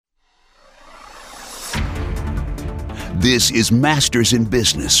This is Masters in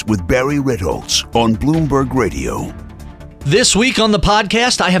Business with Barry Ritholtz on Bloomberg Radio. This week on the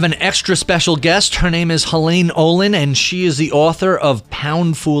podcast, I have an extra special guest. Her name is Helaine Olen, and she is the author of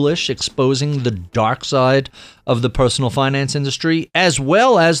Pound Foolish, Exposing the Dark Side of the Personal Finance Industry, as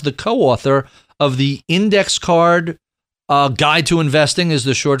well as the co-author of the Index Card Guide to Investing, is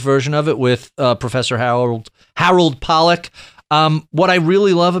the short version of it, with Professor Harold Pollack. What I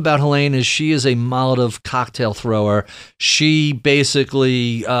really love about Helaine is she is a Molotov cocktail thrower. She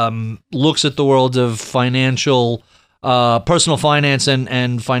basically looks at the world of personal finance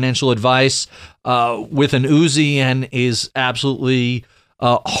and financial advice with an Uzi, and is absolutely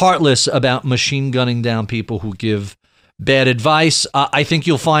heartless about machine gunning down people who give bad advice. I think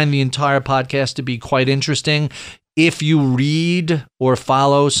you'll find the entire podcast to be quite interesting. If you read or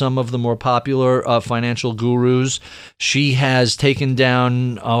follow some of the more popular financial gurus, she has taken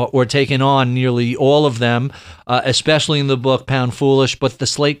down or taken on nearly all of them, especially in the book Pound Foolish. But the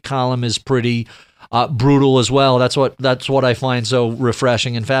Slate column is pretty brutal as well. That's what I find so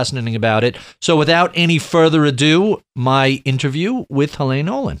refreshing and fascinating about it. So without any further ado, my interview with Helaine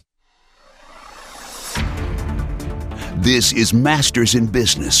Olen. This is Masters in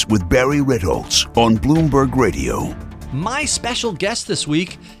Business with Barry Ritholtz on Bloomberg Radio. My special guest this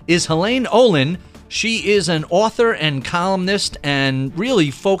week is Helaine Olen. She is an author and columnist and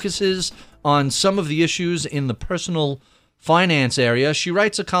really focuses on some of the issues in the personal finance area. She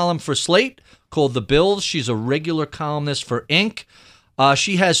writes a column for Slate called The Bills. She's a regular columnist for Inc.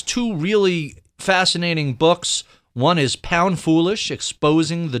 She has two really fascinating books. One is Pound Foolish,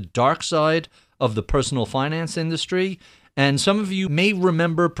 Exposing the Dark Side of the Personal Finance Industry. And some of you may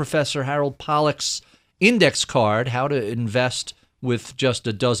remember Professor Harold Pollack's index card, how to invest with just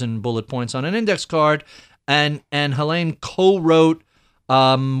a dozen bullet points on an index card. And Helaine co-wrote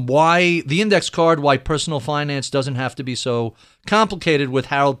why the index card, why personal finance doesn't have to be so complicated with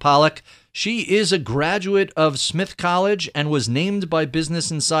Harold Pollack. She is a graduate of Smith College and was named by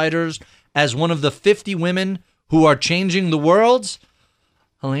Business Insiders as one of the 50 women who are changing the world.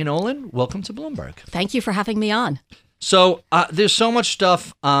 Helaine Olen, welcome to Bloomberg. Thank you for having me on. So there's so much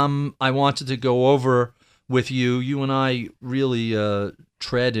stuff I wanted to go over with you. You and I really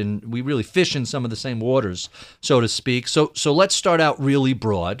tread and we really fish in some of the same waters, so to speak. So let's start out really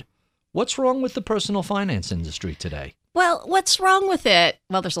broad. What's wrong with the personal finance industry today? Well, what's wrong with it?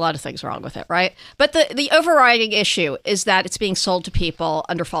 Well, there's a lot of things wrong with it, right? But the overriding issue is that it's being sold to people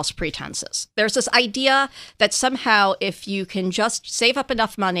under false pretenses. There's this idea that somehow if you can just save up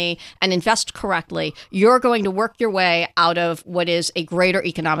enough money and invest correctly, you're going to work your way out of what is a greater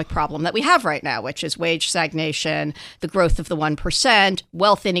economic problem that we have right now, which is wage stagnation, the growth of the 1%,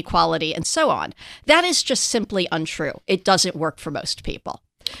 wealth inequality, and so on. That is just simply untrue. It doesn't work for most people.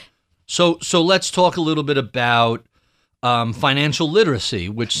 So let's talk a little bit about financial literacy,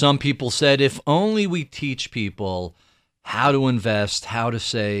 which some people said if only we teach people how to invest, how to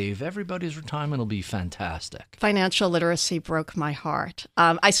save, everybody's retirement will be fantastic. Financial literacy broke my heart.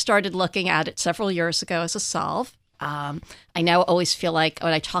 I started looking at it several years ago as a solve. I now always feel like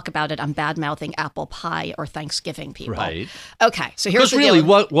when I talk about it, I'm bad-mouthing apple pie or Thanksgiving people. Right. Okay, so here's the deal. Because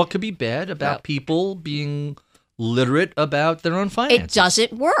really, deal. what could be bad about people being literate about their own finances? It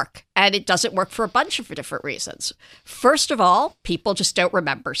doesn't work. And it doesn't work for a bunch of different reasons. First of all, people just don't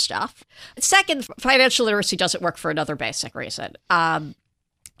remember stuff. Second, financial literacy doesn't work for another basic reason.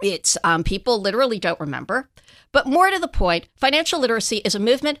 People literally don't remember. But more to the point, financial literacy is a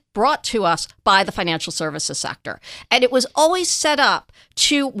movement brought to us by the financial services sector. And it was always set up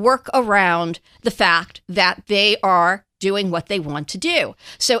to work around the fact that they are doing what they want to do.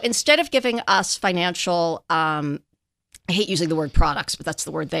 So instead of giving us financial, I hate using the word products, but that's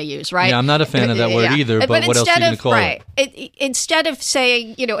the word they use, right? Yeah, I'm not a fan of that word either, but what else are you going to call it? Instead of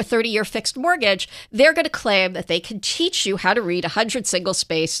saying, a 30-year fixed mortgage, they're going to claim that they can teach you how to read 100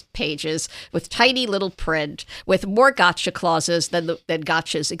 single-space pages with tiny little print, with more gotcha clauses than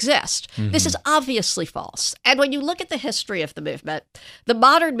gotchas exist. Mm-hmm. This is obviously false. And when you look at the history of the movement, the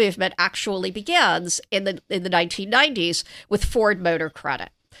modern movement actually begins in the 1990s with Ford Motor Credit.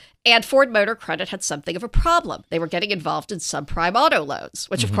 And Ford Motor Credit had something of a problem. They were getting involved in subprime auto loans,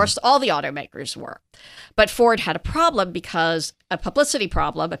 which of course all the automakers were. But Ford had a problem because a publicity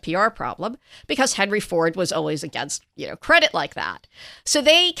problem, a PR problem, because Henry Ford was always against, credit like that. So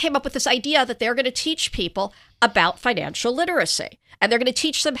they came up with this idea that they're going to teach people about financial literacy, and they're going to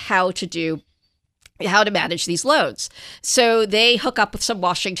teach them how to manage these loans. So they hook up with some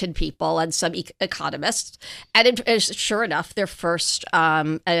Washington people and some economists, and sure enough, their first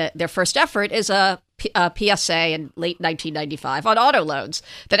effort is a PSA in late 1995 on auto loans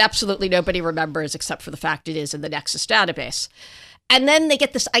that absolutely nobody remembers except for the fact it is in the Nexus database. And then they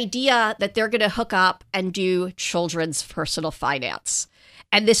get this idea that they're going to hook up and do children's personal finance.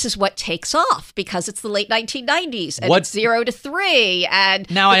 And this is what takes off because it's the late 1990s and it's 0 to 3. And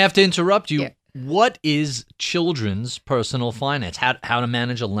now I have to interrupt you. Yeah. What is children's personal finance? How to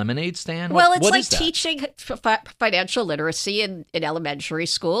manage a lemonade stand? Well, it's what like is that? teaching financial literacy in elementary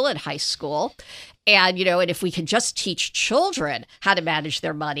school and high school. And, and if we can just teach children how to manage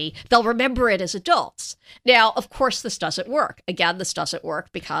their money, they'll remember it as adults. Now, of course, this doesn't work. Again, this doesn't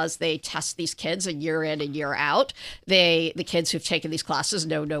work because they test these kids a year in and year out. The kids who've taken these classes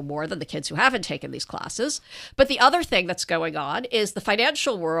know no more than the kids who haven't taken these classes. But the other thing that's going on is the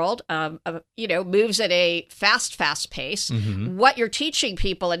financial world, moves at a fast pace. Mm-hmm. What you're teaching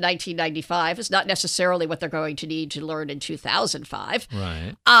people in 1995 is not necessarily what they're going to need to learn in 2005.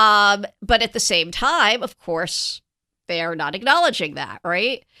 Right. But at the same time, of course, they are not acknowledging that,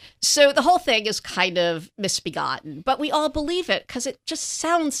 right? So the whole thing is kind of misbegotten, but we all believe it because it just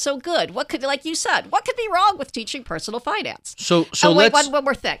sounds so good. Like you said, what could be wrong with teaching personal finance? So wait, let's... one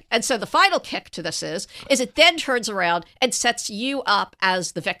more thing. And so the final kick to this is it then turns around and sets you up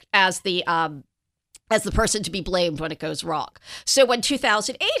as the person to be blamed when it goes wrong. So when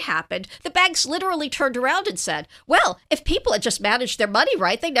 2008 happened, the banks literally turned around and said, well, if people had just managed their money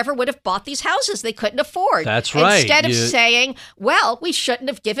right, they never would have bought these houses they couldn't afford. That's right. Instead of saying, well, we shouldn't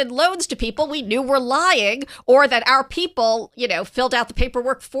have given loans to people we knew were lying, or that our people, filled out the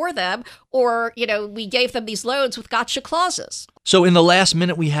paperwork for them, or, we gave them these loans with gotcha clauses. So in the last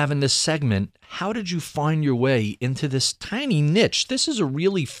minute we have in this segment, how did you find your way into this tiny niche? This is a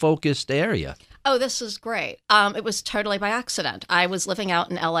really focused area. Oh, this is great. It was totally by accident. I was living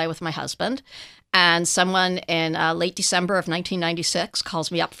out in LA with my husband, and someone in late December of 1996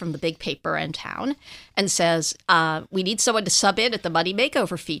 calls me up from the big paper in town and says, we need someone to sub in at the Money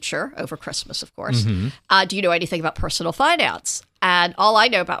Makeover feature over Christmas, of course. Mm-hmm. Do you know anything about personal finance? And all I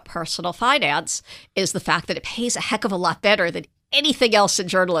know about personal finance is the fact that it pays a heck of a lot better than anything else in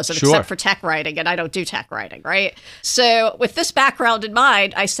journalism except for tech writing, and I don't do tech writing, right? So with this background in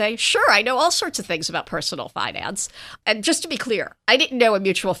mind, I say, sure, I know all sorts of things about personal finance. And just to be clear, I didn't know a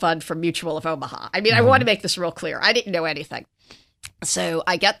mutual fund from Mutual of Omaha. I mean, I want to make this real clear. I didn't know anything. So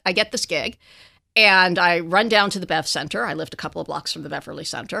I get this gig. And I run down to the Bev Center. I lived a couple of blocks from the Beverly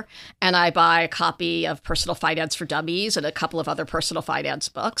Center. And I buy a copy of Personal Finance for Dummies and a couple of other personal finance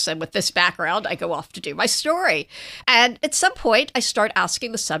books. And with this background, I go off to do my story. And at some point, I start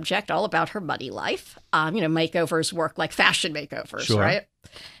asking the subject all about her money life. Makeovers work like fashion makeovers, right?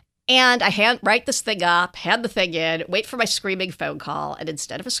 And I write this thing up, hand the thing in, wait for my screaming phone call. And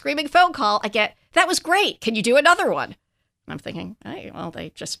instead of a screaming phone call, I get, that was great. Can you do another one? I'm thinking, hey, well, they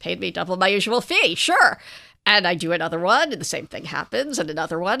just paid me double my usual fee. Sure. And I do another one, and the same thing happens, and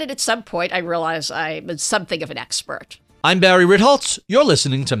another one. And at some point, I realize I'm something of an expert. I'm Barry Ritholtz. You're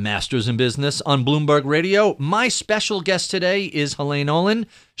listening to Masters in Business on Bloomberg Radio. My special guest today is Helaine Olen.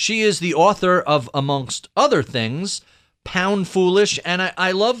 She is the author of, amongst other things, Pound Foolish. And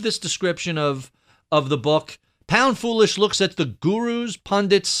I love this description of the book. Pound Foolish looks at the gurus,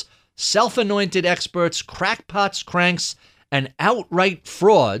 pundits, self-anointed experts, crackpots, cranks, and outright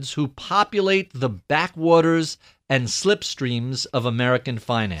frauds who populate the backwaters and slipstreams of American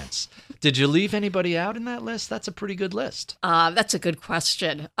finance. Did you leave anybody out in that list? That's a pretty good list. That's a good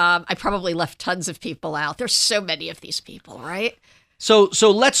question. I probably left tons of people out. There's so many of these people, right? So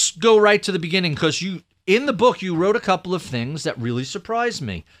let's go right to the beginning, because in the book, you wrote a couple of things that really surprised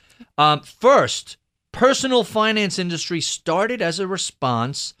me. First, personal finance industry started as a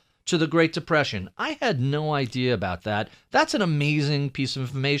response to the Great Depression. I had no idea about that. That's an amazing piece of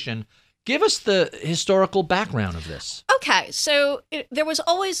information. Give us the historical background of this. Okay, so there was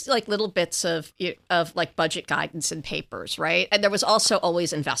always like little bits of like budget guidance in papers, right? And there was also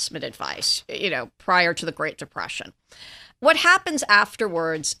always investment advice, prior to the Great Depression. What happens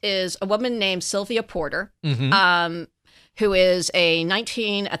afterwards is a woman named Sylvia Porter, who is a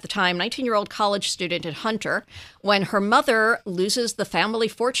 19-year-old college student in Hunter, when her mother loses the family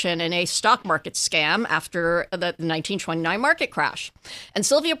fortune in a stock market scam after the 1929 market crash. And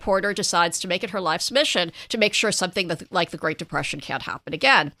Sylvia Porter decides to make it her life's mission to make sure something like the Great Depression can't happen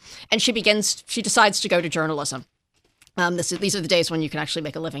again. And she decides to go to journalism. These are the days when you can actually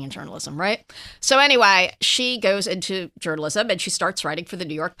make a living in journalism, right? So anyway, she goes into journalism and she starts writing for the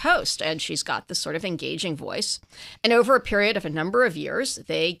New York Post, and she's got this sort of engaging voice. And over a period of a number of years,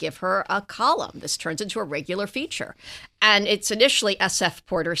 they give her a column. This turns into a regular feature. And it's initially SF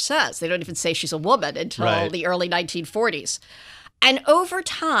Porter Says. They don't even say she's a woman until the early 1940s. And over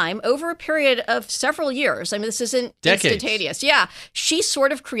time, over a period of several years, I mean, this isn't decades. Instantaneous. Yeah. She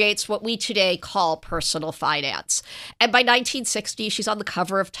sort of creates what we today call personal finance. And by 1960, she's on the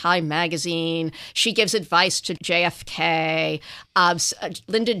cover of Time magazine. She gives advice to JFK.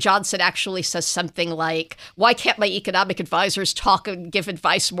 Lyndon Johnson actually says something like, why can't my economic advisors talk and give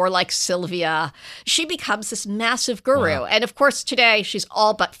advice more like Sylvia? She becomes this massive guru. Wow. And of course, today, she's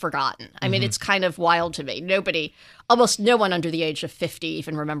all but forgotten. I mean, it's kind of wild to me. Almost no one under the age of 50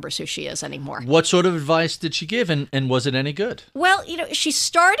 even remembers who she is anymore. What sort of advice did she give, and was it any good? Well, she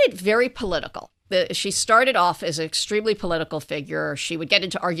started very political. She started off as an extremely political figure. She would get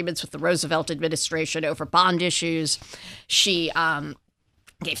into arguments with the Roosevelt administration over bond issues. She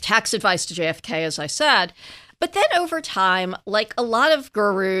gave tax advice to JFK, as I said. But then over time, like a lot of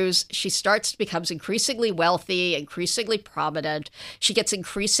gurus, she becomes increasingly wealthy, increasingly prominent. She gets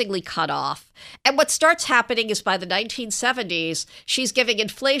increasingly cut off. And what starts happening is by the 1970s, she's giving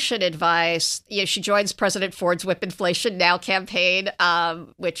inflation advice. She joins President Ford's Whip Inflation Now campaign,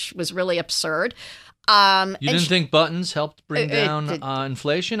 which was really absurd. You didn't think buttons helped bring down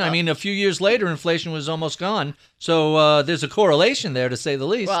inflation? I mean, a few years later, inflation was almost gone. So there's a correlation there, to say the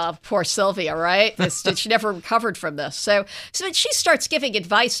least. Well, poor Sylvia, right? She never recovered from this. So she starts giving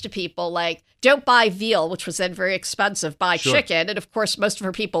advice to people like, don't buy veal, which was then very expensive, buy chicken. And of course, most of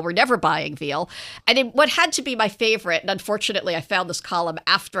her people were never buying veal. And what had to be my favorite, and unfortunately I found this column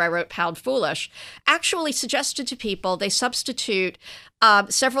after I wrote Pound Foolish, actually suggested to people they substitute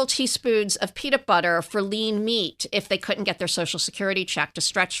several teaspoons of peanut butter for lean meat if they couldn't get their Social Security check to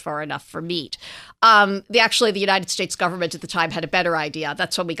stretch far enough for meat. The United States government at the time had a better idea.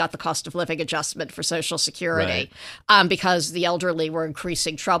 That's when we got the cost of living adjustment for Social Security, because the elderly were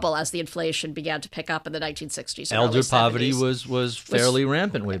increasing trouble as the inflation began to pick up in the 1960s. Elder poverty was fairly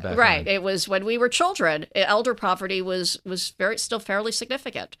rampant way back then. Right. It was when we were children. Elder poverty was still fairly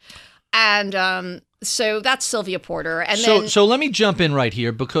significant. And so that's Sylvia Porter. And so let me jump in right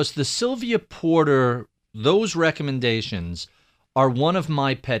here, because the Sylvia Porter, those recommendations are one of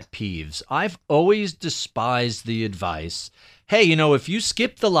my pet peeves. I've always despised the advice, hey, if you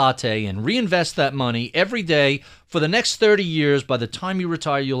skip the latte and reinvest that money every day for the next 30 years, by the time you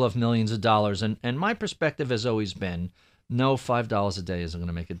retire, you'll have millions of dollars. And my perspective has always been, no, $5 a day isn't going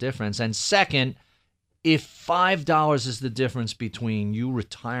to make a difference. And second, if $5 is the difference between you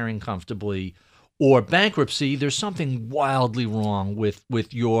retiring comfortably or bankruptcy, there's something wildly wrong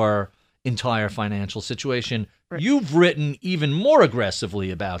with your entire financial situation. Right. You've written even more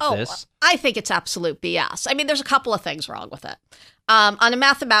aggressively about this. I think it's absolute BS. I mean, there's a couple of things wrong with it. On a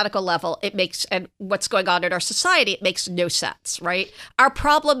mathematical level, and what's going on in our society, it makes no sense, right? Our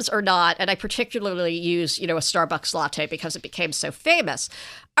problems are not, and I particularly use, a Starbucks latte because it became so famous.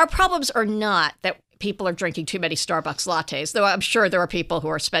 Our problems are not that people are drinking too many Starbucks lattes, though I'm sure there are people who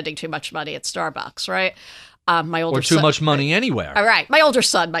are spending too much money at Starbucks, right? My older son, or too much money anywhere. All right. My older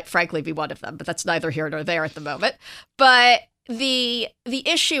son might frankly be one of them, but that's neither here nor there at the moment. But the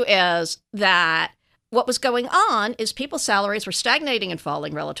issue is that what was going on is people's salaries were stagnating and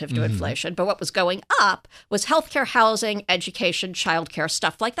falling relative to inflation. But what was going up was healthcare, housing, education, childcare,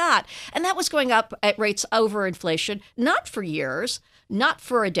 stuff like that. And that was going up at rates over inflation, not for years, not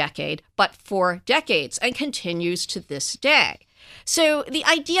for a decade, but for decades, and continues to this day. So the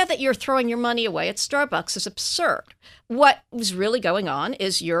idea that you're throwing your money away at Starbucks is absurd. What was really going on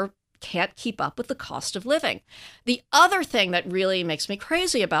is you can't keep up with the cost of living. The other thing that really makes me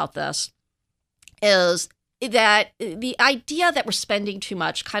crazy about this is that the idea that we're spending too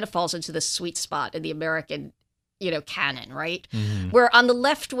much kind of falls into this sweet spot in the American, canon, right? Mm-hmm. Where on the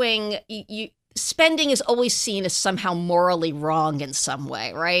left wing, spending is always seen as somehow morally wrong in some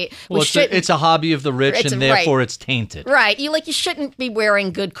way, right? Well, it's a hobby of the rich, and therefore it's tainted. Right. You shouldn't be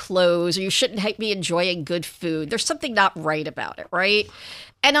wearing good clothes, or you shouldn't be enjoying good food. There's something not right about it, right?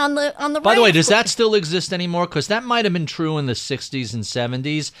 And on the By the way, does that still exist anymore? Because that might have been true in the 60s and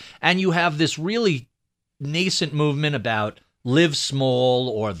 70s, and you have this really nascent movement about live small,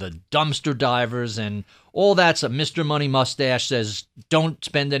 or the dumpster divers, and all that's a Mr. Money Mustache says don't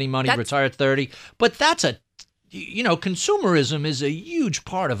spend any money, retire at 30. But that's consumerism is a huge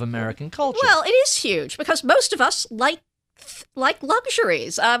part of American culture. Well, it is huge because most of us like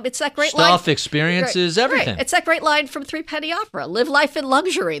luxuries. It's that great stuff, experiences, everything. Right. It's that great line from Three Penny Opera: "Live life in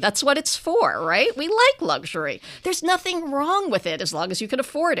luxury." That's what it's for, right? We like luxury. There's nothing wrong with it as long as you can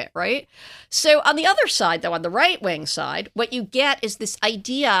afford it, right? So on the other side, though, on the right wing side, what you get is this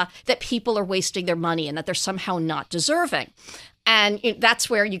idea that people are wasting their money and that they're somehow not deserving. And that's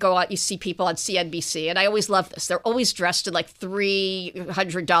where you go out, you see people on CNBC. And I always love this. They're always dressed in like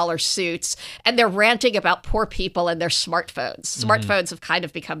 $300 suits, and they're ranting about poor people and their smartphones. Smartphones have kind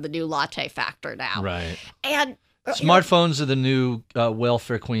of become the new latte factor now. Right. And smartphones are the new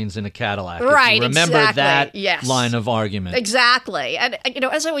welfare queens in a Cadillac. Right, If you remember exactly. that line of argument. Exactly. And,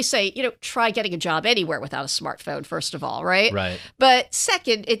 as I always say, try getting a job anywhere without a smartphone, first of all, right? Right. But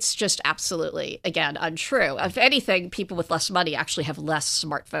second, it's just absolutely, again, untrue. If anything, people with less money actually have less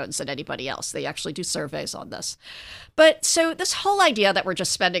smartphones than anybody else. They actually do surveys on this. But so this whole idea that we're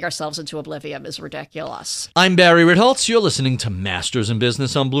just spending ourselves into oblivion is ridiculous. I'm Barry Ritholtz. You're listening to Masters in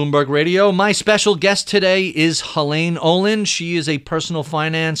Business on Bloomberg Radio. My special guest today is Helaine Olen. She is a personal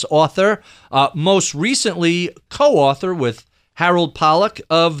finance author, most recently co-author with Harold Pollack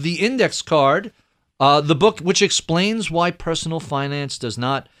of The Index Card, the book which explains why personal finance does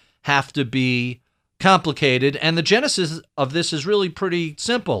not have to be complicated. And the genesis of this is really pretty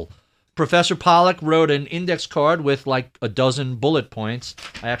simple. Professor Pollack wrote an index card with like a dozen bullet points.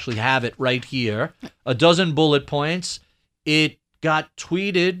 I actually have it right here. A dozen bullet points. It got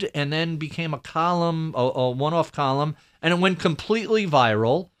tweeted and then became a column, a one-off column, and it went completely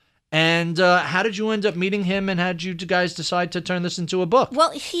viral. And how did you end up meeting him, and how did you guys decide to turn this into a book?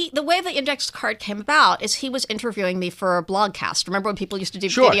 Well, the way the index card came about is he was interviewing me for a blogcast. Remember when people used to do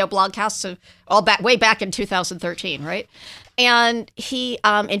video blogcasts way back in 2013, right? And he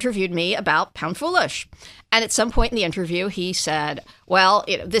interviewed me about Pound Foolish. And at some point in the interview, he said, well,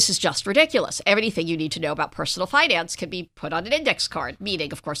 this is just ridiculous. Everything you need to know about personal finance can be put on an index card,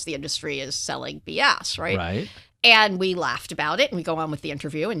 meaning, of course, the industry is selling BS, right? Right. And we laughed about it, and we go on with the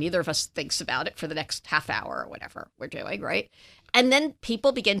interview, and neither of us thinks about it for the next half hour or whatever we're doing, right? And then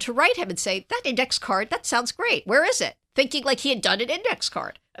people begin to write him and say, that index card, that sounds great. Where is it? Thinking like he had done an index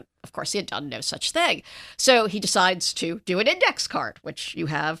card. Of course, he had done no such thing. So he decides to do an index card, which you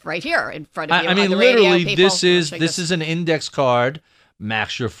have right here in front of you. I mean, on the radio, literally, people this is an index card.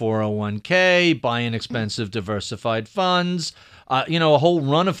 Max your 401k, buy inexpensive diversified funds. A whole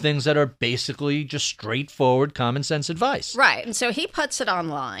run of things that are basically just straightforward common sense advice. Right. And so he puts it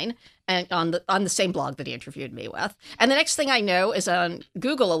online and on the same blog that he interviewed me with. And the next thing I know is on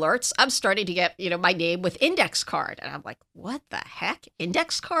Google alerts, I'm starting to get, my name with index card. And I'm like, what the heck?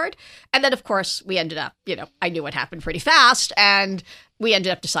 Index card? And then, of course, we ended up, I knew what happened pretty fast, and we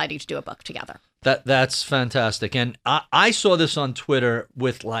ended up deciding to do a book together. That's fantastic. And I saw this on Twitter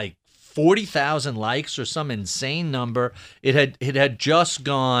with like 40,000 likes or some insane number. It had just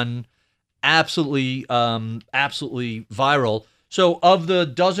gone absolutely viral. So of the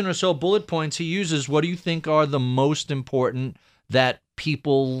dozen or so bullet points he uses, what do you think are the most important that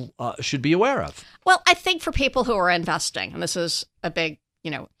people should be aware of? Well, I think for people who are investing, and this is a big,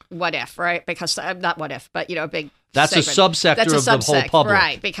 what if, right? Because not what if, but, a big That's segment. a subsector of the whole public.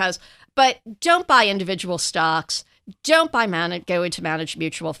 Right, but don't buy individual stocks. Don't go into managed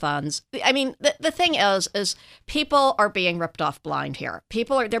mutual funds. I mean, the thing is people are being ripped off blind here.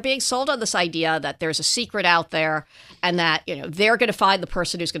 They're being sold on this idea that there's a secret out there, and that, they're going to find the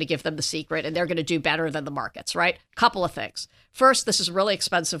person who's going to give them the secret, and they're going to do better than the markets, right? Couple of things. First, this is a really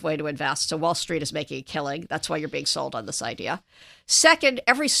expensive way to invest, so Wall Street is making a killing. That's why you're being sold on this idea. Second,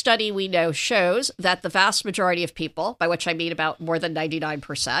 every study we know shows that the vast majority of people, by which I mean about more than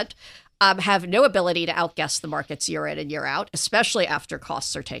 99%, have no ability to outguess the markets year in and year out, especially after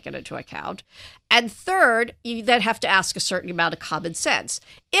costs are taken into account. And third, you then have to ask a certain amount of common sense.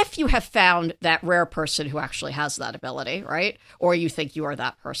 If you have found that rare person who actually has that ability, right? Or you think you are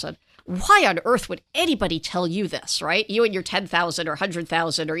that person, why on earth would anybody tell you this, right? You and your 10,000 or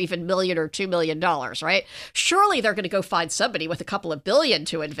 100,000 or even $1 million or $2 million, right? Surely they're going to go find somebody with a couple of billion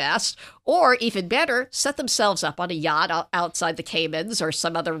to invest, or even better, set themselves up on a yacht outside the Caymans or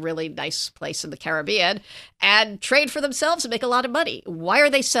some other really nice place in the Caribbean and trade for themselves and make a lot of money. Why are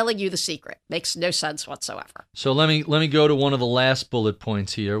they selling you the secret? Makes no sense whatsoever. So let me go to one of the last bullet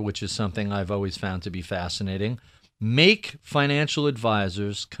points here, which is something I've always found to be fascinating. Make financial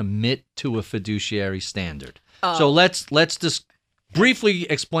advisors commit to a fiduciary standard. So let's just briefly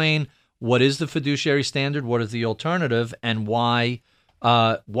explain what is the fiduciary standard, what is the alternative, and why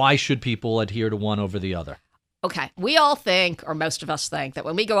should people adhere to one over the other? Okay, we all think, or most of us think, that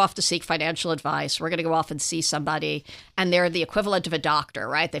when we go off to seek financial advice, we're going to go off and see somebody, and they're the equivalent of a doctor,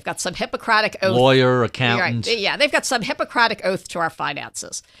 right? They've got some Hippocratic oath. Lawyer, accountant. Right. Yeah, they've got some Hippocratic oath to our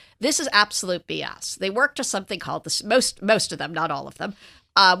finances. This is absolute BS. They work to something called most of them, not all of them,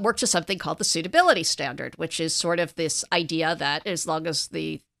 work to something called the suitability standard, which is sort of this idea that as long as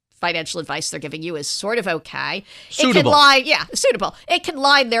the financial advice they're giving you is sort of okay. Suitable. It can line, suitable. It can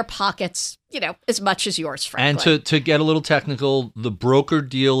line their pockets, as much as yours, frankly. And to get a little technical, the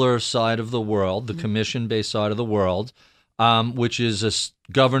broker-dealer side of the world, the commission-based side of the world, which is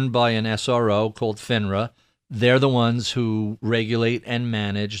governed by an SRO called FINRA, they're the ones who regulate and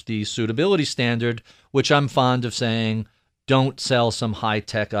manage the suitability standard, which I'm fond of saying, don't sell some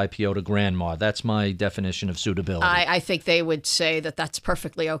high-tech IPO to grandma. That's my definition of suitability. I think they would say that that's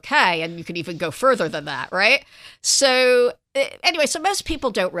perfectly okay, and you can even go further than that, right? So anyway, so most people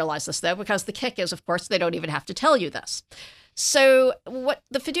don't realize this, though, because the kick is, of course, they don't even have to tell you this. So what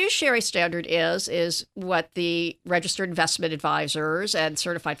the fiduciary standard is what the registered investment advisors and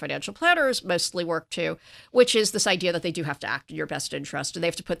certified financial planners mostly work to, which is this idea that they do have to act in your best interest, and they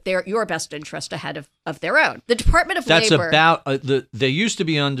have to put your best interest ahead of their own. The Department of Labor... That's about... they used to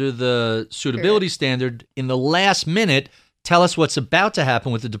be under the suitability standard. In the last minute, tell us what's about to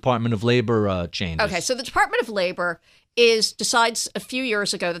happen with the Department of Labor changes. Okay, so the Department of Labor decides a few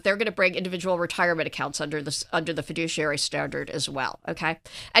years ago that they're going to bring individual retirement accounts under the fiduciary standard as well. Okay,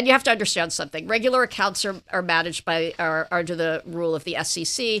 and you have to understand something. Regular accounts are managed are under the rule of the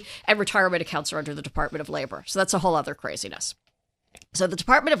SEC, and retirement accounts are under the Department of Labor. So that's a whole other craziness. So the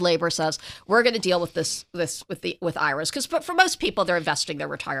Department of Labor says we're going to deal with this with IRAs because for most people they're investing their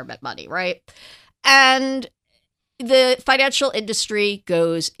retirement money, right? And the financial industry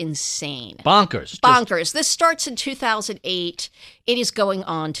goes insane. Bonkers. This starts in 2008. It is going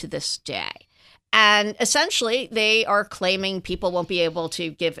on to this day. And essentially, they are claiming people won't be able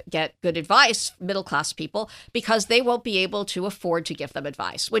to get good advice, middle-class people, because they won't be able to afford to give them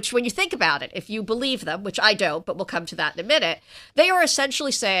advice, which when you think about it, if you believe them, which I don't, but we'll come to that in a minute, they are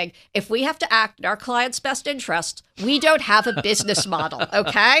essentially saying, if we have to act in our client's best interest, we don't have a business model,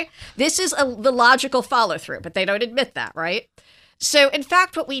 okay? This is the logical follow-through, but they don't admit that, right? So, in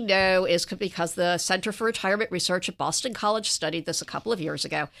fact, what we know is because the Center for Retirement Research at Boston College studied this a couple of years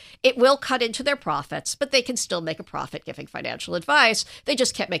ago, it will cut into their profits, but they can still make a profit giving financial advice. They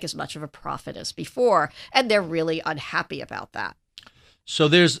just can't make as much of a profit as before, and they're really unhappy about that. So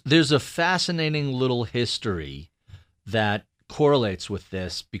there's a fascinating little history that correlates with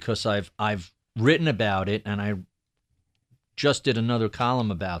this because I've written about it, and I just did another column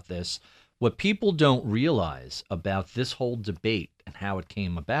about this. What people don't realize about this whole debate and how it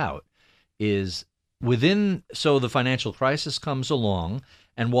came about is so the financial crisis comes along,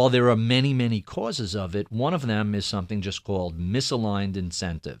 and while there are many, many causes of it, one of them is something just called misaligned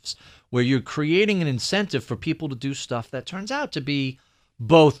incentives, where you're creating an incentive for people to do stuff that turns out to be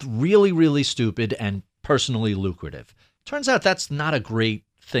both really, really stupid and personally lucrative. Turns out that's not a great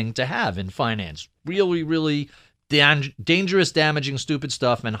thing to have in finance. Really, really dangerous, damaging, stupid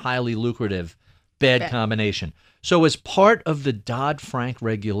stuff, and highly lucrative, bad combination. So as part of the Dodd-Frank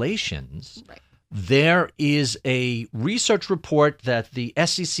regulations, there is a research report that the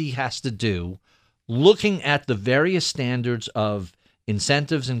SEC has to do looking at the various standards of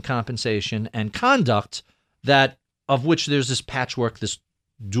incentives and compensation and conduct of which there's this patchwork, this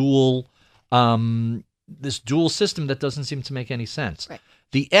dual system that doesn't seem to make any sense. Right.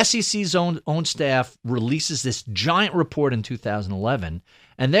 The SEC's own staff releases this giant report in 2011,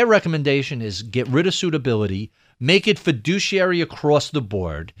 and their recommendation is get rid of suitability, make it fiduciary across the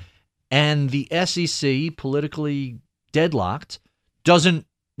board, and the SEC, politically deadlocked, doesn't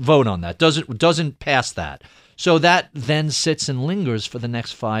vote on that, doesn't pass that. So that then sits and lingers for the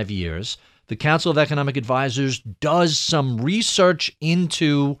next 5 years. The Council of Economic Advisors does some research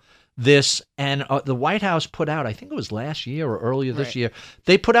into this, and the White House put out, I think it was last year or earlier this year,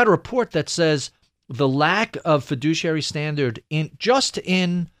 they put out a report that says the lack of fiduciary standard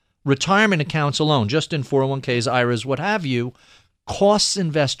in retirement accounts alone, just in 401ks, IRAs, what have you, costs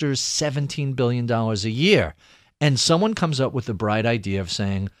investors $17 billion a year. And someone comes up with the bright idea of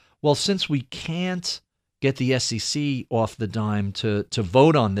saying, well, since we can't get the SEC off the dime to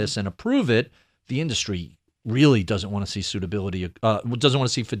vote on this and approve it, the industry really doesn't want to see doesn't want to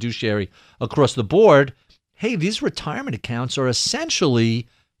see fiduciary across the board. Hey, these retirement accounts are essentially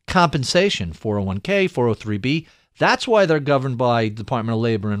compensation, 401k, 403b. That's why they're governed by Department of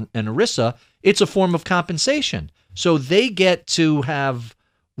Labor and ERISA. It's a form of compensation. So they get to have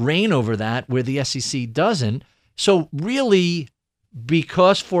reign over that where the SEC doesn't. So really,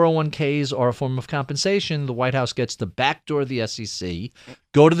 because 401ks are a form of compensation, the White House gets to backdoor the SEC,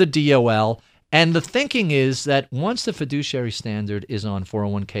 go to the DOL, and the thinking is that once the fiduciary standard is on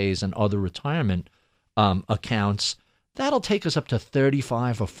 401ks and other retirement accounts, that'll take us up to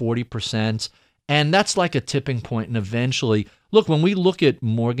 35 or 40%. And that's like a tipping point. And eventually, look, when we look at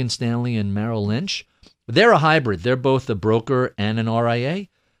Morgan Stanley and Merrill Lynch, they're a hybrid. They're both a broker and an RIA.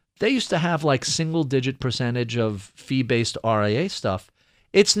 they used to have like single-digit percentage of fee-based RIA stuff.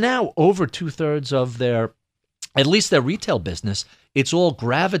 It's now over 2/3 of their, at least their retail business. It's all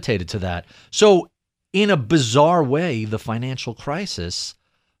gravitated to that. So in a bizarre way, the financial crisis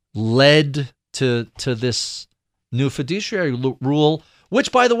led to this new fiduciary rule,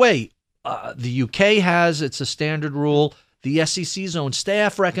 which, by the way, the UK has. It's a standard rule. The SEC's own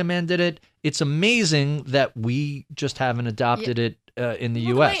staff recommended it. It's amazing that we just haven't adopted it in the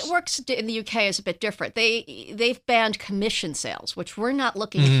U.S. The way it works in the UK is a bit different. They've banned commission sales, which we're not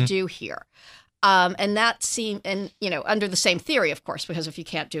looking to do here. And that seemed, under the same theory, of course, because if you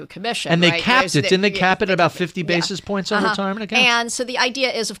can't do a commission, and they capped it, didn't they cap it at about 50 basis points on retirement accounts? And so the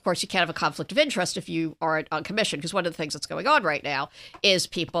idea is, of course, you can't have a conflict of interest if you are on commission, because one of the things that's going on right now is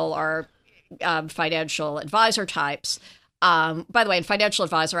people are financial advisor types. By the way, in financial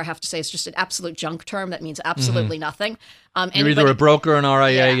advisor, I have to say, it's just an absolute junk term that means absolutely nothing. You're either a broker, an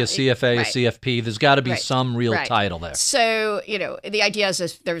RIA, a CFA, a CFP. There's got to be some real title there. So, the idea is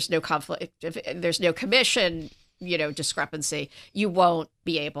if there's no conflict, if there's no commission, discrepancy, you won't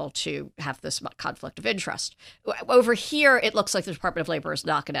be able to have this conflict of interest. Over here, it looks like the Department of Labor is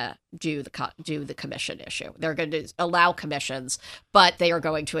not going to do the commission issue. They're going to allow commissions, but they are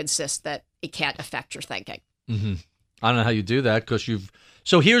going to insist that it can't affect your thinking. Mm-hmm. I don't know how you do that because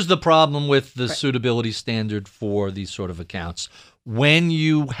So here's the problem with the suitability standard for these sort of accounts. When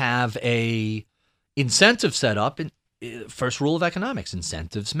you have a incentive set up, first rule of economics,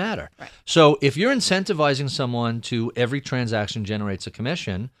 incentives matter. Right. So if you're incentivizing someone to every transaction generates a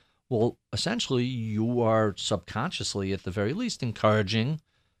commission, well, essentially you are subconsciously, at the very least, encouraging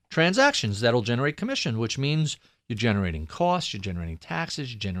transactions that'll generate commission, which means you're generating costs, you're generating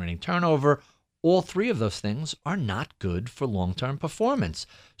taxes, you're generating turnover. All three of those things are not good for long-term performance.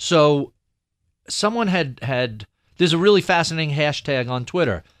 So someone there's a really fascinating hashtag on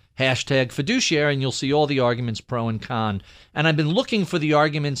Twitter, #fiduciary, and you'll see all the arguments pro and con. And I've been looking for the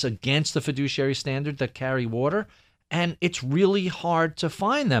arguments against the fiduciary standard that carry water, and it's really hard to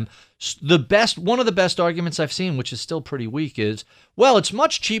find them. One of the best arguments I've seen, which is still pretty weak, is, well, it's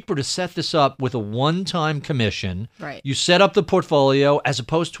much cheaper to set this up with a one-time commission. Right. You set up the portfolio as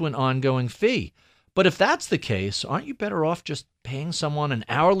opposed to an ongoing fee. But if that's the case, aren't you better off just paying someone an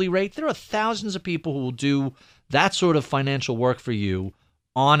hourly rate? There are thousands of people who will do that sort of financial work for you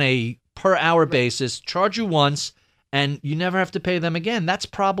on a per-hour basis, charge you once, and you never have to pay them again. That's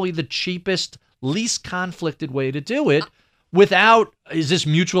probably the cheapest, least conflicted way to do it is this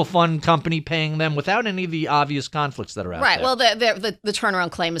mutual fund company paying them without any of the obvious conflicts that are out there. Right. Well, the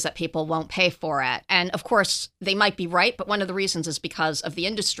turnaround claim is that people won't pay for it. And of course, they might be right, but one of the reasons is because of the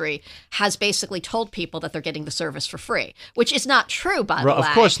industry has basically told people that they're getting the service for free, which is not true, by the way. Of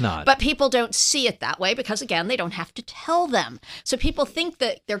course not. But people don't see it that way because, again, they don't have to tell them. So people think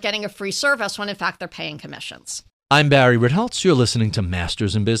that they're getting a free service when, in fact, they're paying commissions. I'm Barry Ritholtz. You're listening to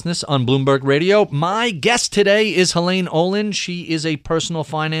Masters in Business on Bloomberg Radio. My guest today is Helaine Olen. She is a personal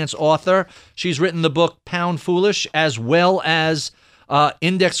finance author. She's written the book Pound Foolish as well as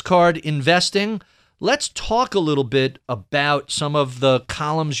Index Card Investing. Let's talk a little bit about some of the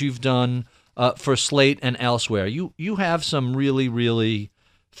columns you've done for Slate and elsewhere. You have some really, really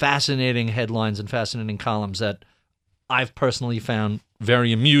fascinating headlines and fascinating columns that I've personally found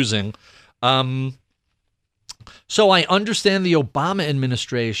very amusing. So I understand the Obama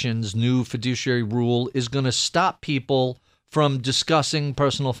administration's new fiduciary rule is going to stop people from discussing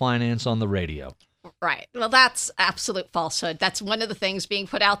personal finance on the radio. Right. Well, that's absolute falsehood. That's one of the things being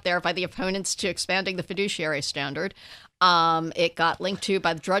put out there by the opponents to expanding the fiduciary standard. It got linked to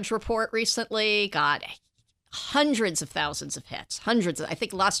by the Drudge Report recently, got hundreds of thousands of hits, I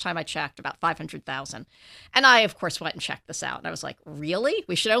think last time I checked, about 500,000. And I, of course, went and checked this out. And I was like, really?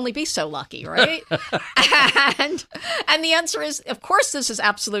 We should only be so lucky, right? and the answer is, of course, this is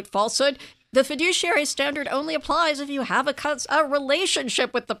absolute falsehood. The fiduciary standard only applies if you have a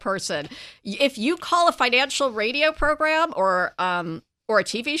relationship with the person. If you call a financial radio program or a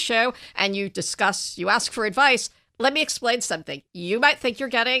TV show and you ask for advice, let me explain something. You might think you're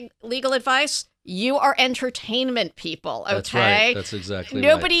getting legal advice. You are entertainment people, okay? That's right. That's exactly right.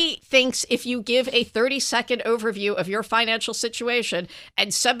 Nobody thinks if you give a 30-second overview of your financial situation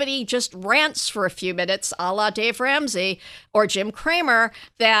and somebody just rants for a few minutes, a la Dave Ramsey or Jim Cramer,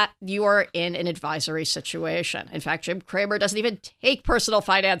 that you are in an advisory situation. In fact, Jim Cramer doesn't even take personal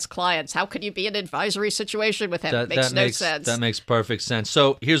finance clients. How could you be in an advisory situation with him? It makes no sense. That makes perfect sense.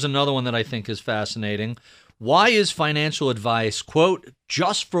 So here's another one that I think is fascinating. Why is financial advice, quote,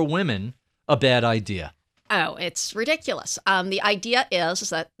 just for women, a bad idea? Oh, it's ridiculous. The idea is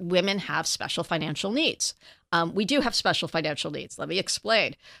that women have special financial needs. We do have special financial needs. Let me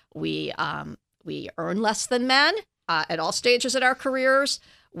explain. We earn less than men at all stages in our careers.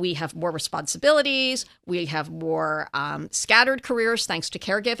 We have more responsibilities. We have more scattered careers thanks to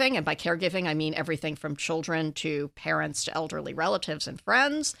caregiving. And by caregiving, I mean everything from children to parents to elderly relatives and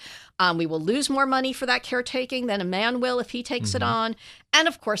friends. We will lose more money for that caretaking than a man will if he takes it on. And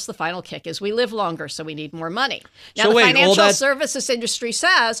of course, the final kick is we live longer, so we need more money. Now, the financial services industry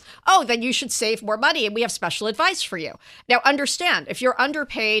says, oh, then you should save more money, and we have special advice for you. Now, understand, if you're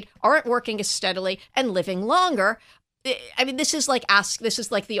underpaid, aren't working as steadily, and living longer, I mean, this is like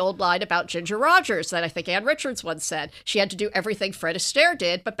the old line about Ginger Rogers that I think Ann Richards once said. She had to do everything Fred Astaire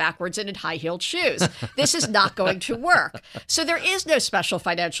did, but backwards and in high-heeled shoes. This is not going to work. So there is no special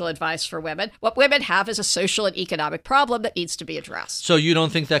financial advice for women. What women have is a social and economic problem that needs to be addressed. So you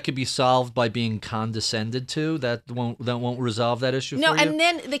don't think that could be solved by being condescended to? That won't resolve that issue for you? No, and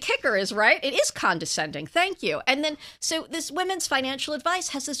then the kicker is, right, it is condescending. Thank you. And then, so this women's financial advice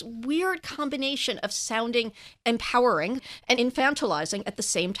has this weird combination of sounding empowering and infantilizing at the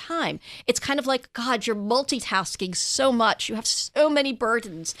same time. It's kind of like, God, you're multitasking so much. You have so many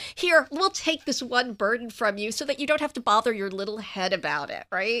burdens. Here, we'll take this one burden from you so that you don't have to bother your little head about it,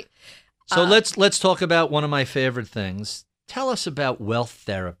 right? So let's talk about one of my favorite things. Tell us about wealth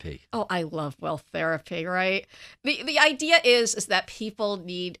therapy. Oh, I love wealth therapy, right? The idea is that people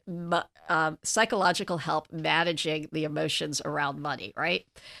need psychological help managing the emotions around money, right?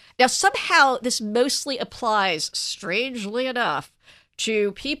 Now, somehow this mostly applies, strangely enough,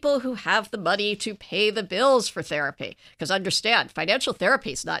 to people who have the money to pay the bills for therapy. Because understand, financial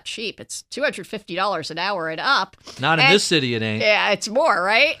therapy is not cheap. It's $250 an hour and up. Not in this city, it ain't. Yeah, it's more,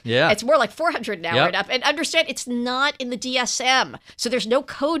 right? Yeah. It's more like $400 an hour and up. And understand, it's not in the DSM. So there's no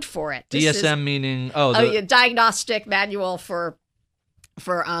code for it. DSM meaning, a diagnostic manual for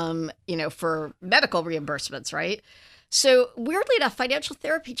medical reimbursements, right? So weirdly enough, financial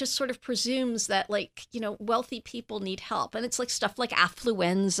therapy just sort of presumes that, like, wealthy people need help. And it's like stuff like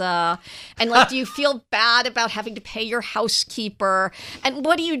affluenza. And like, do you feel bad about having to pay your housekeeper? And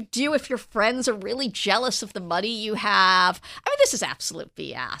what do you do if your friends are really jealous of the money you have? I mean, this is absolute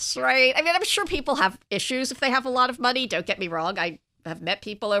BS, right? I mean, I'm sure people have issues if they have a lot of money. Don't get me wrong. I have met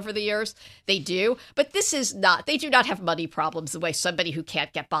people over the years. They do. But they do not have money problems the way somebody who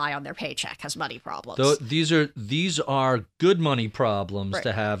can't get by on their paycheck has money problems. So these are good money problems right.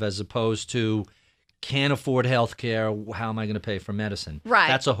 to have, as opposed to can't afford health care. How am I going to pay for medicine? Right.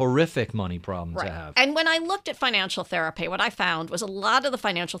 That's a horrific money problem right. to have. And when I looked at financial therapy, what I found was a lot of the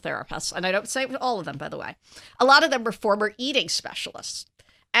financial therapists, and I don't say all of them, by the way, a lot of them were former eating specialists.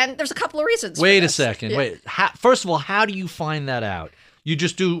 And there's a couple of reasons. Wait a second. Yeah. Wait. First of all, how do you find that out? You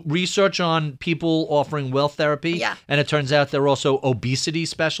just do research on people offering wealth therapy, yeah. and it turns out they're also obesity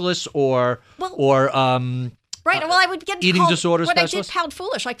specialists or right. Well, I would get eating disorder specialists. When I did Pound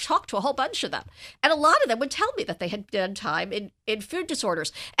Foolish, I talked to a whole bunch of them, and a lot of them would tell me that they had done time in food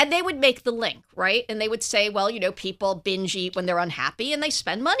disorders, and they would make the link, right? And they would say, well, people binge eat when they're unhappy, and they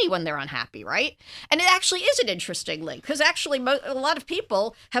spend money when they're unhappy, right? And it actually is an interesting link, because actually a lot of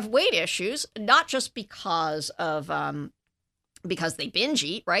people have weight issues, not just because they binge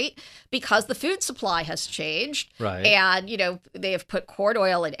eat, right? Because the food supply has changed. Right. And, they have put corn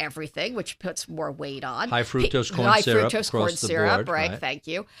oil in everything, which puts more weight on. High fructose corn syrup, right? Thank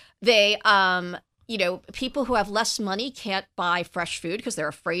you. They, people who have less money can't buy fresh food because they're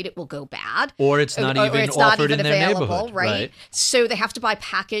afraid it will go bad. Or it's not even offered in their neighborhood. Right? So they have to buy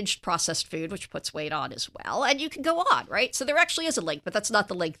packaged processed food, which puts weight on as well. And you can go on, right? So there actually is a link, but that's not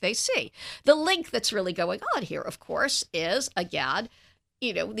the link they see. The link that's really going on here, of course, is, again,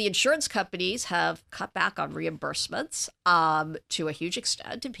 the insurance companies have cut back on reimbursements to a huge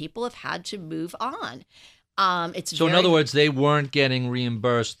extent, and people have had to move on. In other words, they weren't getting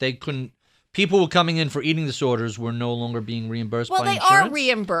reimbursed. They couldn't. People were coming in for eating disorders were no longer being reimbursed by insurance? Well, they are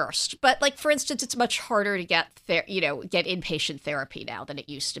reimbursed, but like, for instance, it's much harder to get inpatient therapy now than it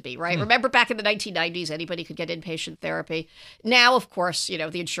used to be, right? Remember back in the 1990s, anybody could get inpatient therapy. Now, of course,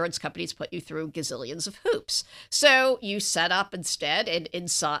 the insurance companies put you through gazillions of hoops. So you set up instead an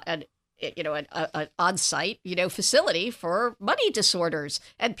on-site, facility for money disorders,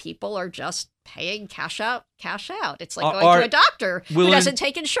 and people are just paying cash out. It's like going to a doctor who doesn't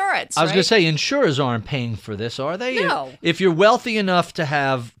take insurance. I was going to say, insurers aren't paying for this, are they? No. If you're wealthy enough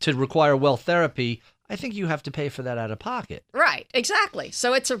to require wealth therapy, I think you have to pay for that out of pocket. Right, exactly.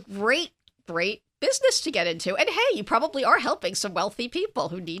 So it's a great business to get into. And hey, you probably are helping some wealthy people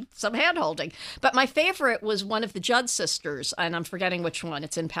who need some hand-holding. But my favorite was one of the Judd sisters, and I'm forgetting which one.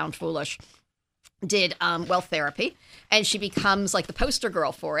 It's in Pound Foolish. did wealth therapy, and she becomes like the poster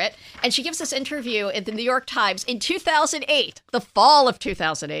girl for it. And she gives this interview in the New York Times in 2008, the fall of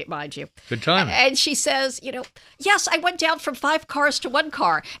 2008, mind you. Good time. And she says, yes, I went down from 5 cars to 1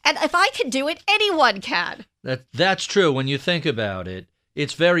 car. And if I can do it, anyone can. That's true. When you think about it,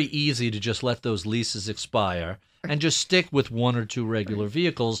 it's very easy to just let those leases expire and just stick with 1 or 2 regular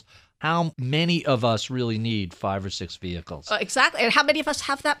vehicles. How many of us really need 5 or 6 vehicles? Exactly. And how many of us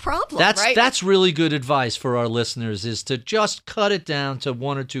have that problem, right? That's really good advice for our listeners, is to just cut it down to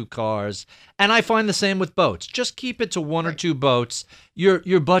 1 or 2 cars. And I find the same with boats. Just keep it to 1 or 2 boats.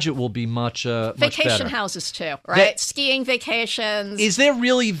 Your budget will be much better. Vacation houses too, right? Skiing vacations. Is there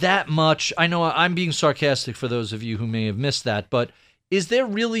really that much? I know I'm being sarcastic for those of you who may have missed that, but is there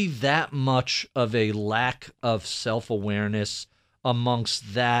really that much of a lack of self-awareness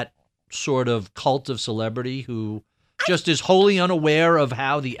amongst that sort of cult of celebrity who just is wholly unaware of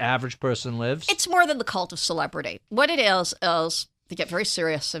how the average person lives? It's more than the cult of celebrity. What it is, to get very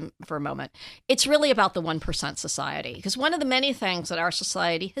serious for a moment, it's really about the 1% society. Because one of the many things that our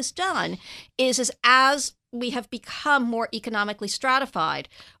society has done is as we have become more economically stratified,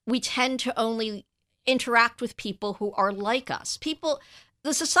 we tend to only interact with people who are like us.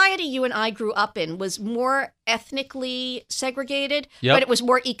 The society you and I grew up in was more ethnically segregated, but it was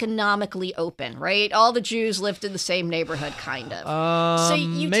more economically open, right? All the Jews lived in the same neighborhood, kind of. So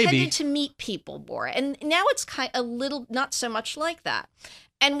you tended to meet people more. And now it's a little not so much like that.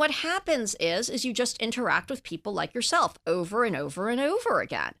 And what happens is you just interact with people like yourself over and over and over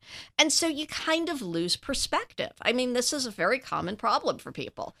again. And so you kind of lose perspective. I mean, this is a very common problem for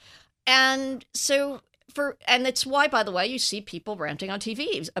people. And so... and it's why, by the way, you see people ranting on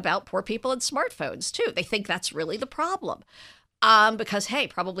TV about poor people and smartphones, too. They think that's really the problem. Because, hey,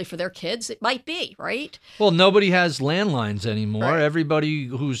 probably for their kids, it might be, right? Well, nobody has landlines anymore. Right. Everybody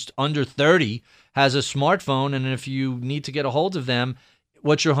who's under 30 has a smartphone, and if you need to get a hold of them,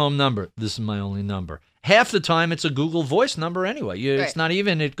 what's your home number? This is my only number. Half the time, it's a Google Voice number anyway. It's not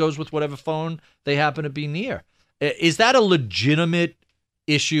even, it goes with whatever phone they happen to be near. Is that a legitimate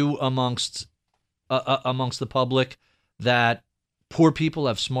issue amongst the public that poor people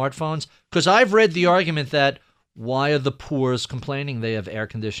have smartphones? Because I've read the argument that why are the poor's complaining they have air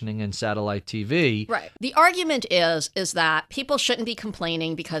conditioning and satellite TV? Right. The argument is that people shouldn't be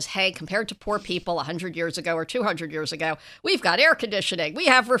complaining because, hey, compared to poor people 100 years ago or 200 years ago, we've got air conditioning, we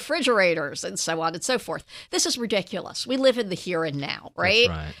have refrigerators, and so on and so forth. This is ridiculous. We live in the here and now, right?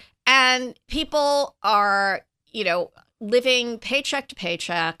 That's right. And people are, living paycheck to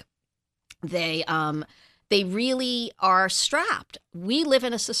paycheck. They really are strapped. We live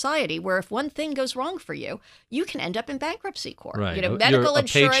in a society where if one thing goes wrong for you, you can end up in bankruptcy court. Right. Medical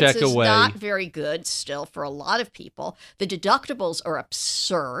insurance is not very good still for a lot of people. The deductibles are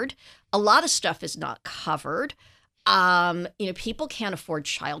absurd. A lot of stuff is not covered. People can't afford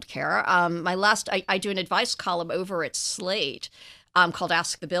childcare. I do an advice column over at Slate. Called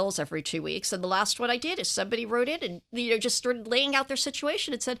Ask the Bills every 2 weeks. And the last one I did is somebody wrote in and, just started laying out their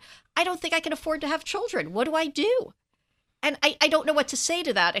situation and said, I don't think I can afford to have children. What do I do? And I don't know what to say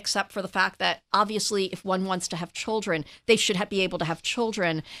to that, except for the fact that obviously if one wants to have children, they should be able to have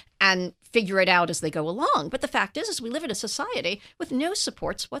children and figure it out as they go along. But the fact is we live in a society with no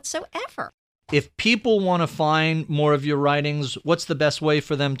supports whatsoever. If people want to find more of your writings, what's the best way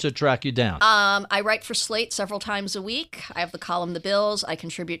for them to track you down? I write for Slate several times a week. I have the column The Bills. I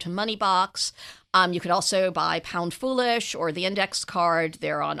contribute to Moneybox. You could also buy Pound Foolish or the Index Card.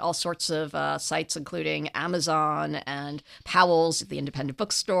 They're on all sorts of sites, including Amazon and Powell's, the independent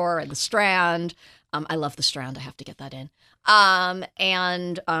bookstore, and The Strand. I love The Strand. I have to get that in.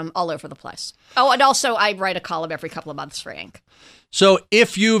 And all over the place. Oh, and also I write a column every couple of months for Inc. So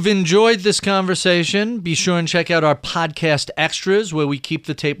if you've enjoyed this conversation, be sure and check out our podcast extras where we keep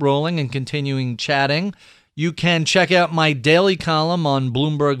the tape rolling and continuing chatting. You can check out my daily column on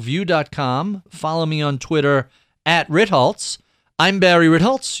BloombergView.com. Follow me on Twitter @Ritholtz. I'm Barry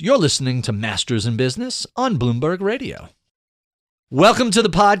Ritholtz. You're listening to Masters in Business on Bloomberg Radio. Welcome to the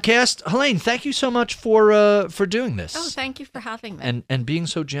podcast. Helaine, thank you so much for doing this. Oh, thank you for having me. And being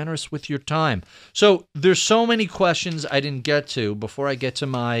so generous with your time. So there's so many questions I didn't get to. Before I get to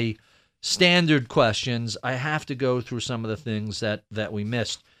my standard questions, I have to go through some of the things that we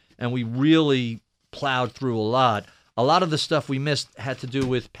missed. And we really plowed through a lot. A lot of the stuff we missed had to do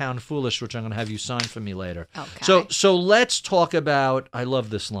with Pound Foolish, which I'm going to have you sign for me later. Okay. So let's talk about, I love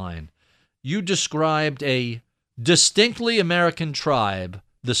this line. You described a distinctly American tribe,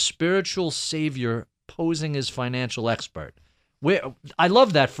 the spiritual savior posing as financial expert. I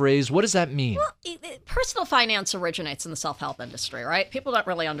love that phrase. What does that mean? Well, personal finance originates in the self-help industry, right? People don't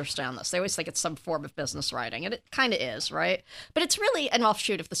really understand this. They always think it's some form of business writing, and it kind of is, right? But it's really an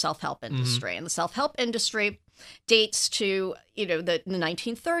offshoot of the self-help industry. And the self-help industry dates to, the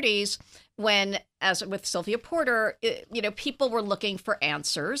 1930s when, as with Sylvia Porter, people were looking for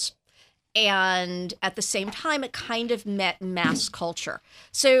answers. And at the same time, it kind of met mass culture.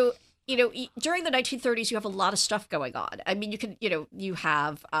 So, during the 1930s, you have a lot of stuff going on. I mean, you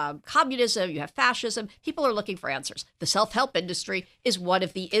have communism, you have fascism. People are looking for answers. The self-help industry is one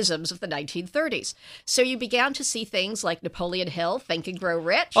of the isms of the 1930s. So you began to see things like Napoleon Hill, Think and Grow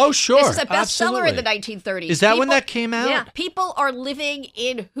Rich. Oh, sure. This is a bestseller in the 1930s. Is that when that came out? Yeah. People are living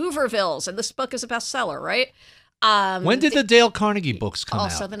in Hoovervilles, and this book is a bestseller, right? When did the Dale Carnegie books come out?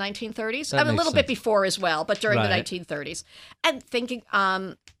 Also the 1930s. That A little makes bit before as well, but during Right. the 1930s. And thinking,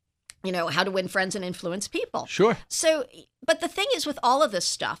 how to win friends and influence people. Sure. So, but the thing is with all of this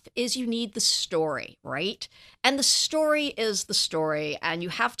stuff is you need the story, right? And the story is the story. And you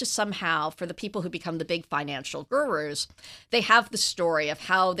have to somehow, for the people who become the big financial gurus, they have the story of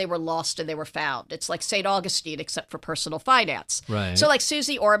how they were lost and they were found. It's like St. Augustine, except for personal finance. Right. So like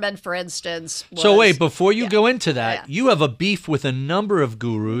Susie Orman, for instance. So wait, before you go into that, Yeah. you have a beef with a number of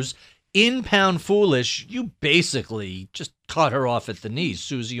gurus. In Pound Foolish, you basically just cut her off at the knees,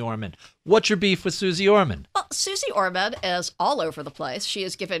 Susie Orman. What's your beef with Susie Orman? Well, Susie Orman is all over the place. She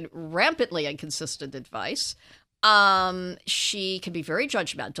has given rampantly inconsistent advice. She can be very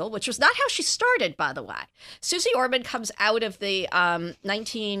judgmental, which was not how she started, by the way. Susie Orman comes out of the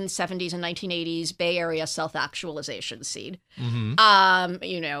 1970s and 1980s Bay Area self-actualization scene.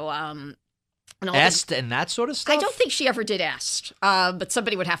 Mm-hmm. Est and that sort of stuff? I don't think she ever did est, but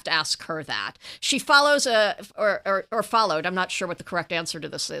somebody would have to ask her that. She follows or followed, I'm not sure what the correct answer to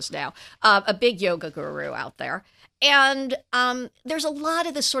this is now, a big yoga guru out there. And there's a lot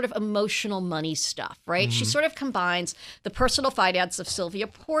of this sort of emotional money stuff, right? Mm-hmm. She sort of combines the personal finance of Sylvia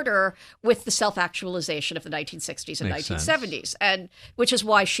Porter with the self-actualization of the 1960s and Makes 1970s, and which is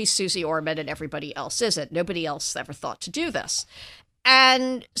why she's Susie Orman and everybody else isn't. Nobody else ever thought to do this.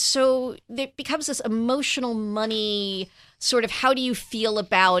 And so it becomes this emotional money sort of how do you feel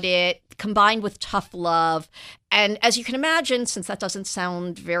about it combined with tough love. And as you can imagine, since that doesn't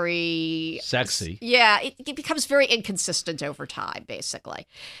sound very sexy. Yeah, it becomes very inconsistent over time, basically.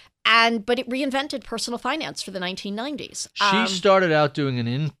 But it reinvented personal finance for the 1990s. She started out doing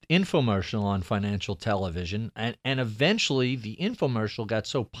an infomercial on financial television, and eventually the infomercial got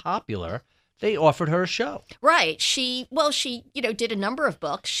so popular they offered her a show. Right. She did a number of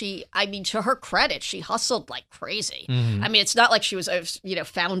books. To her credit, she hustled like crazy. Mm-hmm. I mean, it's not like she was,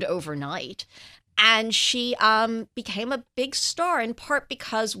 found overnight. And she became a big star in part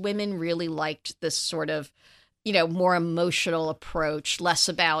because women really liked this sort of, more emotional approach, less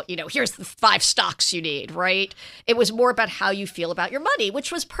about, here's the 5 stocks you need, right? It was more about how you feel about your money,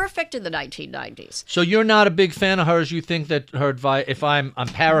 which was perfect in the 1990s. So you're not a big fan of hers. You think that her advice, if I'm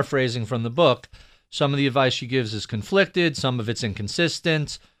paraphrasing from the book, some of the advice she gives is conflicted, some of it's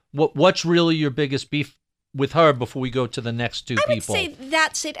inconsistent. What's really your biggest beef with her before we go to the next two people? I would say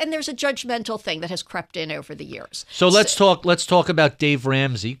that's it. And there's a judgmental thing that has crept in over the years. So let's talk about Dave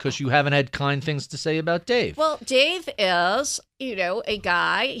Ramsey, because you haven't had kind things to say about Dave. Well, Dave is, a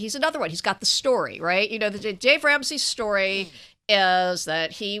guy. He's another one. He's got the story, right? The Dave Ramsey's story is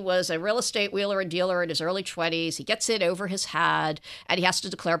that he was a real estate wheeler and dealer in his early 20s. He gets in over his head and he has to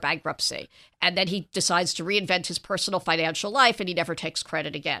declare bankruptcy. And then he decides to reinvent his personal financial life and he never takes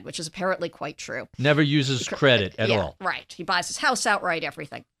credit again, which is apparently quite true. Never uses credit at all. Right. He buys his house outright,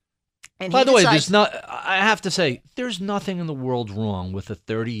 everything. And by the way, I have to say, there's nothing in the world wrong with a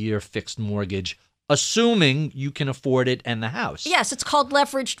 30-year fixed mortgage, assuming you can afford it and the house. Yes, it's called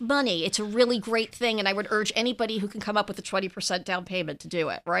leveraged money. It's a really great thing, and I would urge anybody who can come up with a 20% down payment to do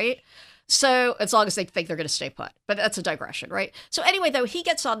it, right? So as long as they think they're going to stay put. But that's a digression, right? So anyway, though, he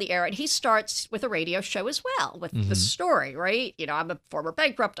gets on the air, and he starts with a radio show as well, with the story, right? I'm a former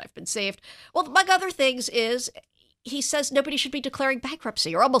bankrupt. I've been saved. Well, among other things is he says nobody should be declaring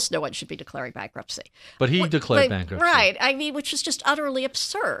bankruptcy, or almost no one should be declaring bankruptcy. But he declared bankruptcy. Right. I mean, which is just utterly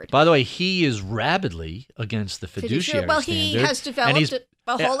absurd. By the way, he is rabidly against the fiduciary Well, standard. he has developed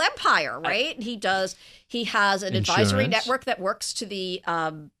a whole empire, right? He has an advisory network that works to the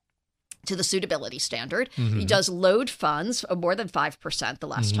to the suitability standard. He does load funds of more than 5% the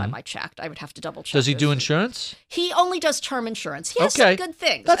last time I checked. I would have to double check. Does he do insurance? He only does term insurance. He has some good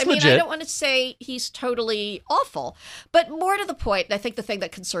things. That's legit. I don't want to say he's totally awful, but more to the point, and I think the thing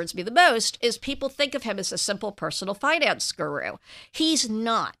that concerns me the most is people think of him as a simple personal finance guru. He's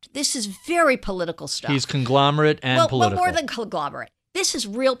not. This is very political stuff. He's conglomerate and political. Well, more than conglomerate. This is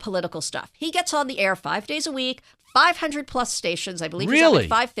real political stuff. He gets on the air 5 days a week, 500 plus stations. I believe he's up at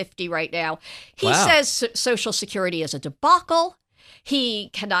 550 right now. He says Social Security is a debacle. He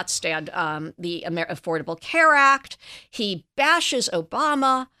cannot stand the Affordable Care Act. He bashes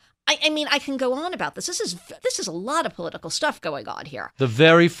Obama. I mean, I can go on about this. This is a lot of political stuff going on here. The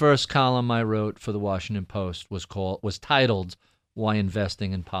very first column I wrote for the Washington Post was titled "Why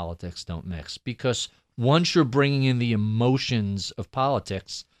Investing in Politics Don't Mix," because once you're bringing in the emotions of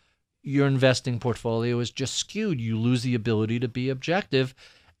politics, your investing portfolio is just skewed. You lose the ability to be objective.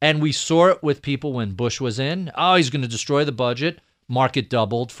 And we saw it with people when Bush was in. Oh, he's going to destroy the budget. Market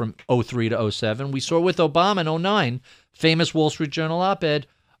doubled from 03 to 07. We saw it with Obama in 09. Famous Wall Street Journal op-ed.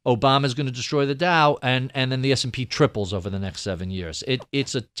 Obama's going to destroy the Dow, and then the S&P triples over the next 7 years.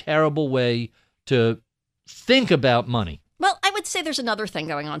 It's a terrible way to think about money. Well, I would say there's another thing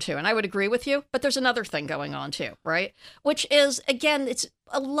going on, too, and I would agree with you, but there's another thing going on, too, right? Which is, again, it's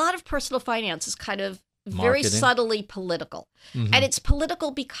a lot of personal finance is kind of very subtly political. And it's political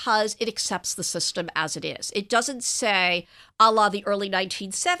because it accepts the system as it is. It doesn't say, a la the early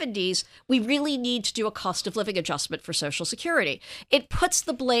 1970s, we really need to do a cost of living adjustment for Social Security. It puts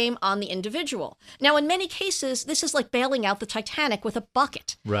the blame on the individual. Now, in many cases, this is like bailing out the Titanic with a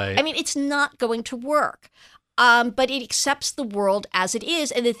bucket. Right. I mean, it's not going to work. But it accepts the world as it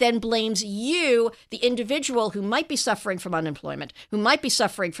is, and it then blames you, the individual who might be suffering from unemployment, who might be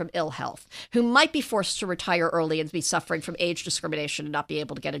suffering from ill health, who might be forced to retire early and be suffering from age discrimination and not be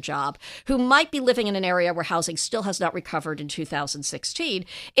able to get a job, who might be living in an area where housing still has not recovered in 2016.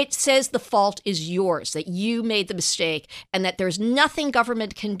 It says the fault is yours, that you made the mistake, and that there's nothing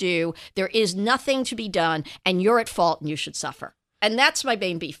government can do, there is nothing to be done, and you're at fault and you should suffer. And that's my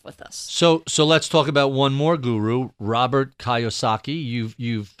main beef with this. So let's talk about one more guru, Robert Kiyosaki.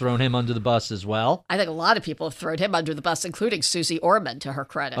 You've thrown him under the bus as well. I think a lot of people have thrown him under the bus, including Susie Orman, to her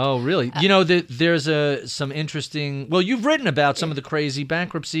credit. Oh, really? There's some interesting. Well, you've written about some of the crazy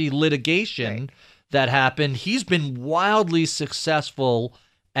bankruptcy litigation that happened. He's been wildly successful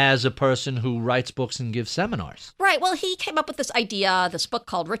as a person who writes books and gives seminars. Right. Well, he came up with this idea, this book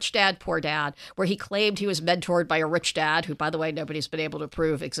called Rich Dad, Poor Dad, where he claimed he was mentored by a rich dad, who, by the way, nobody's been able to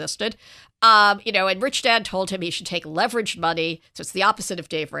prove existed. And Rich Dad told him he should take leveraged money. So it's the opposite of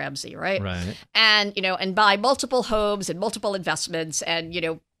Dave Ramsey, right? Right. And buy multiple homes and multiple investments and,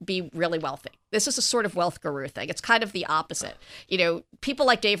 be really wealthy. This is a sort of wealth guru thing. It's kind of the opposite. People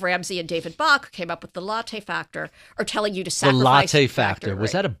like Dave Ramsey and David Bach, who came up with the latte factor, are telling you to sacrifice. The latte factor.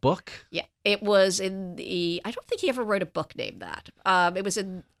 Was that a book? Yeah. It was in I don't think he ever wrote a book named that. It was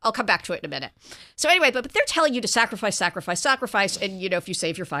in, I'll come back to it in a minute. So anyway, but they're telling you to sacrifice. And, if you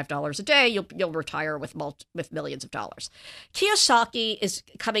save your $5 a day, you'll retire with millions of dollars. Kiyosaki is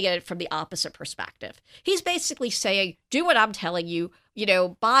coming at it from the opposite perspective. He's basically saying, do what I'm telling you,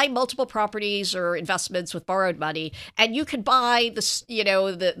 buy multiple properties or investments with borrowed money, and you can buy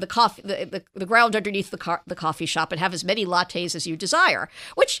the coffee, the ground underneath the coffee shop and have as many lattes as you desire,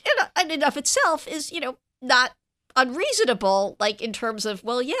 which in and of itself is, not unreasonable, like in terms of,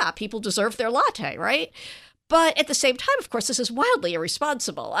 well, yeah, people deserve their latte, right? But at the same time, of course, this is wildly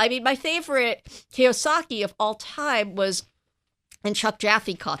irresponsible. I mean, my favorite Kiyosaki of all time was, and Chuck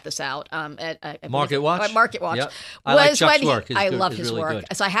Jaffe caught this out at Market Watch. Market Watch. Yep. I like Chuck's work. I love his really work,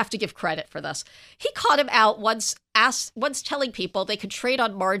 good. so I have to give credit for this. He caught him out once telling people they could trade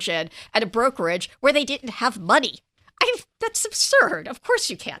on margin at a brokerage where they didn't have money. That's absurd. Of course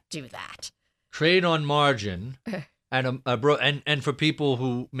you can't do that. Trade on margin, and for people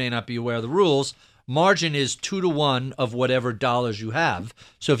who may not be aware of the rules, margin is 2 to 1 of whatever dollars you have.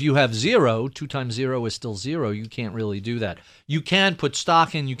 So if you have 0, 2 times 0 is still 0. You can't really do that. You can put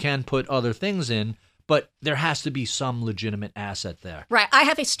stock in, you can put other things in, but there has to be some legitimate asset there. Right. I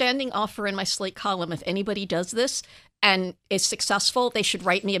have a standing offer in my Slate column. If anybody does this and is successful, they should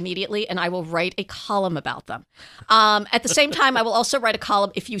write me immediately, and I will write a column about them. At the same time, I will also write a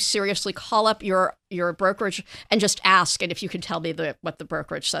column if you seriously call up your brokerage and just ask, and if you can tell me what the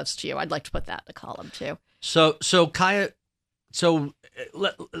brokerage says to you. I'd like to put that in the column too. So Kaya,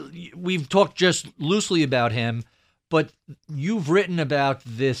 we've talked just loosely about him, but you've written about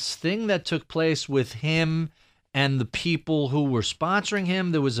this thing that took place with him and the people who were sponsoring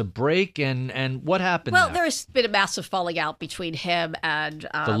him. There was a break, and what happened? Well, there? there's been a massive falling out between him and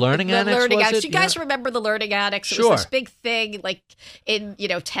the Learning Annex. Learning Annex. Was it? Do you guys remember the Learning Annex? Sure. It was this big thing, like in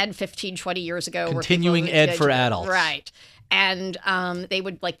 10, 15, 15, 20 years ago. Continuing ed for adults. Right. And they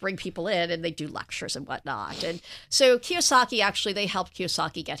would like bring people in and they do lectures and whatnot. And so Kiyosaki, actually, they helped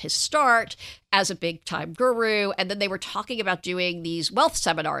Kiyosaki get his start as a big time guru. And then they were talking about doing these wealth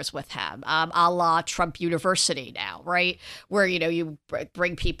seminars with him, a la Trump University now, right? Where, you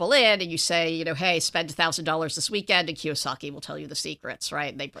bring people in and you say, hey, spend $1,000 this weekend and Kiyosaki will tell you the secrets,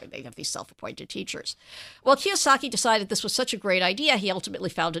 right? And they have these self-appointed teachers. Well, Kiyosaki decided this was such a great idea, he ultimately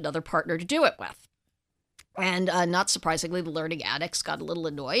found another partner to do it with. And not surprisingly, the Learning Annex got a little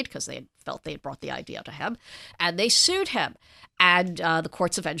annoyed because they felt they had brought the idea to him, and they sued him. And the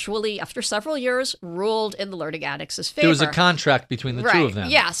courts eventually, after several years, ruled in the Learning Annex's favor. There was a contract between the two of them.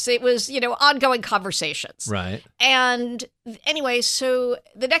 Yes, it was, ongoing conversations. Right. And anyway, so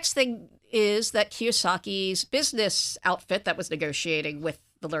the next thing is that Kiyosaki's business outfit that was negotiating with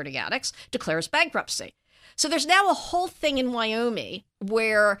the Learning Annex declares bankruptcy. So there's now a whole thing in Wyoming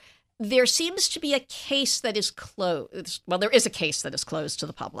where there seems to be a case that is closed. Well, there is a case that is closed to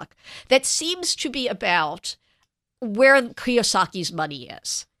the public that seems to be about where Kiyosaki's money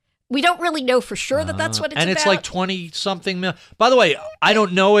is. We don't really know for sure that that's what it's about. And it's like 20-something million. By the way, I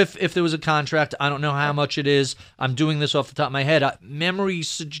don't know if there was a contract. I don't know how much it is. I'm doing this off the top of my head. Memory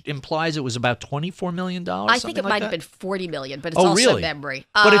implies it was about $24 million. I think it might have been $40 million, but it's also really? Memory.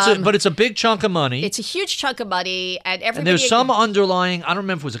 But it's a big chunk of money. It's a huge chunk of money, and everybody. And there's some underlying. I don't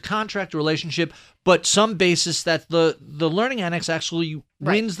remember if it was a contract or relationship, but some basis that the Learning Annex actually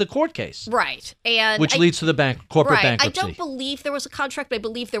wins the court case. Right. And which leads to the corporate bankruptcy. I don't believe there was a contract, but I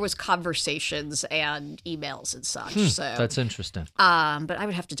believe there was conversations and emails and such. So that's interesting. But I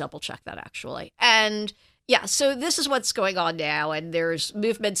would have to double check that actually. And yeah, so this is what's going on now, and there's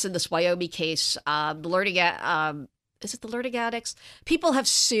movements in this Wyoming case. The Learning is it the Learning Annex? People have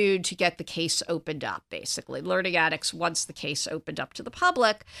sued to get the case opened up, basically. Learning Annex wants the case opened up to the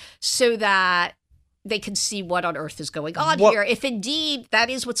public so that they can see what on earth is going on here, if indeed that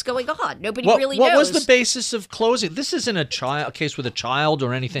is what's going on. Nobody really knows. What was the basis of closing? This isn't a case with a child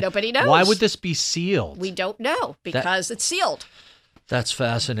or anything. Nobody knows. Why would this be sealed? We don't know, because it's sealed. That's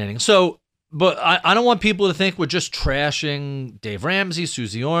fascinating. So, but I don't want people to think we're just trashing Dave Ramsey,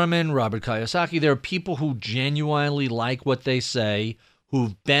 Susie Orman, Robert Kiyosaki. There are people who genuinely like what they say,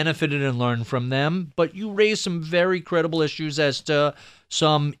 who've benefited and learned from them, but you raise some very credible issues as to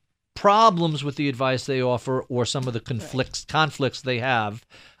some problems with the advice they offer or some of the conflicts they have.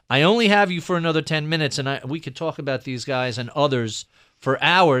 I only have you for another 10 minutes, and we could talk about these guys and others for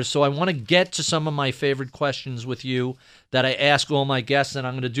hours, so I want to get to some of my favorite questions with you that I ask all my guests, and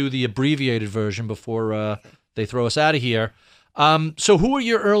I'm going to do the abbreviated version before they throw us out of here. So who are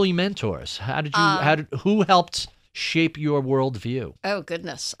your early mentors? Who helped shape your worldview? Oh,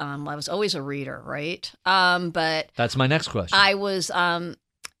 goodness. I was always a reader, right? But that's my next question.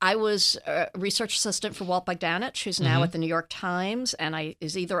 I was a research assistant for Walt Bogdanich, who's now at the New York Times, and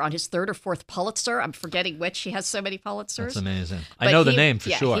is either on his third or fourth Pulitzer. I'm forgetting which. He has so many Pulitzers. That's amazing. I know the name for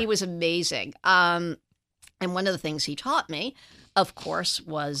sure. He was amazing. And one of the things he taught me, of course,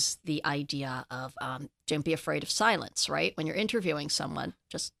 was the idea of don't be afraid of silence, right? When you're interviewing someone,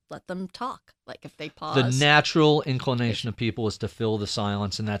 just let them talk. Like if they pause. The natural inclination of people is to fill the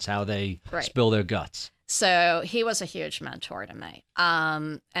silence, and that's how they spill their guts. So he was a huge mentor to me.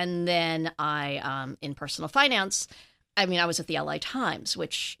 And then I, in personal finance, I was at the LA Times,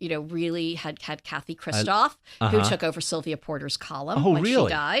 which, really had Kathy Kristoff, who took over Sylvia Porter's column when she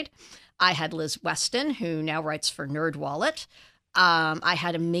died. I had Liz Weston, who now writes for NerdWallet. I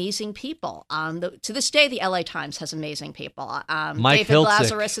had amazing people. To this day, the LA Times has amazing people. Mike David Hiltzik.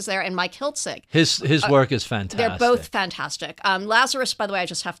 Lazarus is there, and Mike Hiltzik. His work is fantastic. They're both fantastic. Lazarus, by the way, I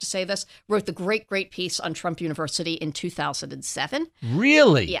just have to say this, wrote the great piece on Trump University in 2007.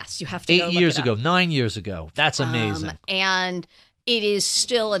 Really? Yes, you have to. 8 years ago, 9 years ago. That's amazing. And it is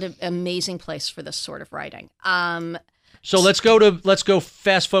still an amazing place for this sort of writing. So let's go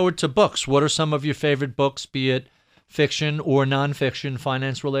fast forward to books. What are some of your favorite books, be it fiction or nonfiction,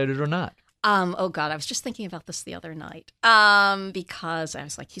 finance related or not? Oh God, I was just thinking about this the other night. Because I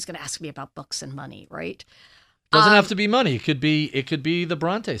was like, he's going to ask me about books and money, right? Doesn't have to be money. It could be the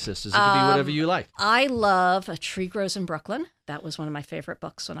Bronte sisters. It could be whatever you like. I love A Tree Grows in Brooklyn. That was one of my favorite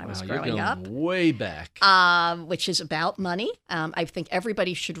books when I was growing up. Way back. Which is about money. I think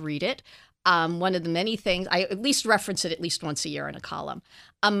everybody should read it. One of the many things, I at least reference it at least once a year in a column.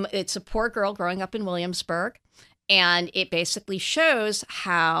 It's a poor girl growing up in Williamsburg. And it basically shows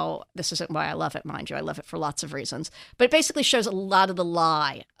how, this isn't why I love it, mind you, I love it for lots of reasons, but it basically shows a lot of the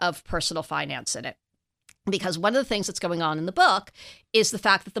lie of personal finance in it. Because one of the things that's going on in the book is the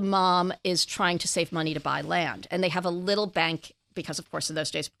fact that the mom is trying to save money to buy land. And they have a little bank, because of course in those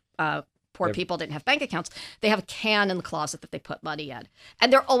days, poor people didn't have bank accounts. They have a can in the closet that they put money in.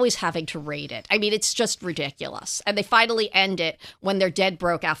 And they're always having to raid it. I mean, it's just ridiculous. And they finally end it when they're dead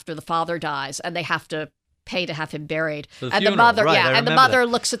broke after the father dies and they have to pay to have him buried. And the mother, and the mother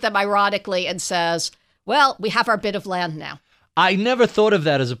looks at them ironically and says, well, we have our bit of land now. I never thought of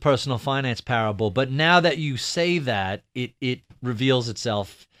that as a personal finance parable, but now that you say that, it reveals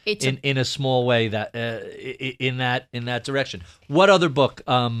itself in a small way that in that direction. What other book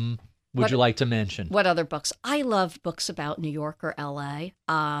would you like to mention? What other books? I love books about New York or L.A.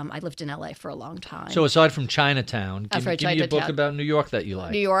 I lived in L.A. for a long time. So aside from Chinatown, give me a book about New York that you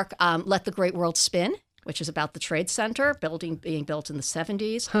like. New York, Let the Great World Spin, which is about the Trade Center being built in the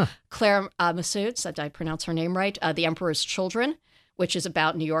 70s. Claire Massoud's, did I pronounce her name right? The Emperor's Children, which is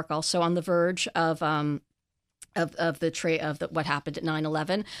about New York, also on the verge of what happened at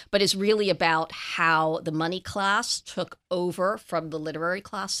 9/11, but is really about how the money class took over from the literary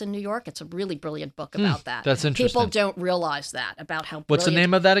class in New York. It's a really brilliant book about that. That's interesting. People don't realize that about how. What's the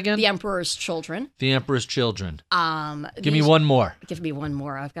name of that again? The Emperor's Children. The Emperor's Children. Give me one more. Give me one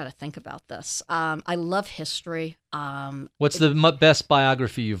more. I've got to think about this. I love history. What's the best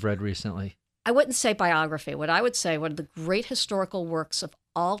biography you've read recently? I wouldn't say biography. What I would say, one of the great historical works of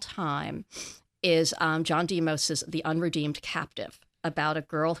all time is John Demos's The Unredeemed Captive, about a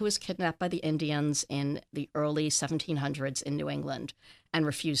girl who was kidnapped by the Indians in the early 1700s in New England and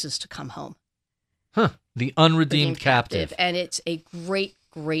refuses to come home. The Unredeemed Captive. And it's a great,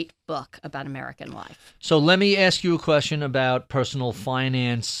 great book about American life. So let me ask you a question about personal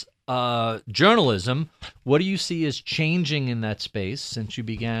finance journalism. What do you see as changing in that space since you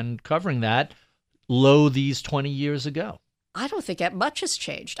began covering that these 20 years ago? I don't think much has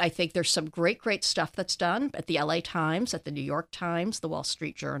changed. I think there's some great, great stuff that's done at the LA Times, at the New York Times, the Wall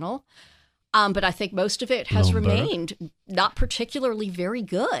Street Journal. But I think most of it has remained not particularly very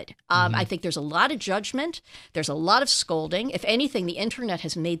good. I think there's a lot of judgment. There's a lot of scolding. If anything, the internet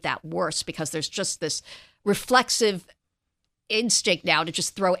has made that worse because there's just this reflexive instinct now to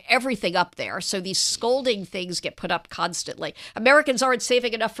just throw everything up there. So these scolding things get put up constantly. Americans aren't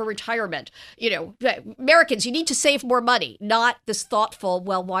saving enough for retirement. Americans, you need to save more money. Not this thoughtful,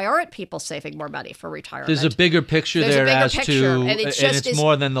 well, why aren't people saving more money for retirement? There's a bigger picture and it's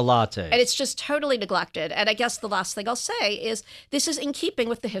more than the latte. And it's just totally neglected. And I guess the last thing I'll say is this is in keeping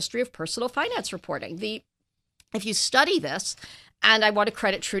with the history of personal finance reporting. If you study this, and I want to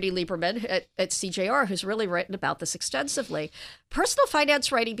credit Trudy Lieberman at CJR, who's really written about this extensively. Personal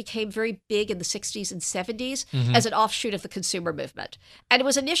finance writing became very big in the 60s and 70s as an offshoot of the consumer movement. And it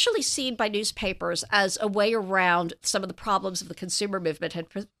was initially seen by newspapers as a way around some of the problems of the consumer movement had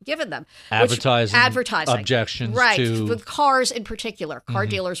given them. Advertising. Objections to... With cars in particular. Car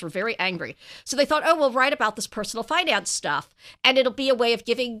dealers were very angry. So they thought, we'll write about this personal finance stuff, and it'll be a way of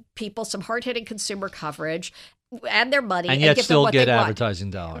giving people some hard-hitting consumer coverage and their money, and yet give still them what get they advertising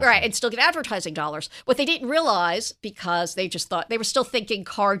want. dollars. Right, and still get advertising dollars. What they didn't realize, because they just thought, they were still thinking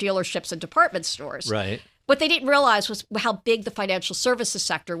car dealerships and department stores. Right. What they didn't realize was how big the financial services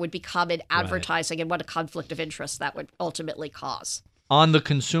sector would become in advertising and what a conflict of interest that would ultimately cause. On the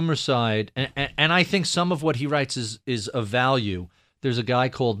consumer side, and I think some of what he writes is of value. There's a guy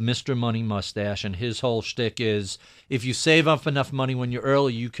called Mr. Money Mustache, and his whole shtick is if you save up enough money when you're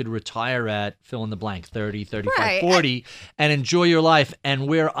early, you could retire at fill in the blank, 30, 35, 40, and enjoy your life. And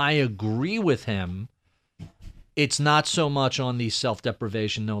where I agree with him, it's not so much on the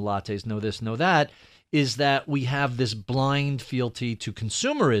self-deprivation, no lattes, no this, no that, is that we have this blind fealty to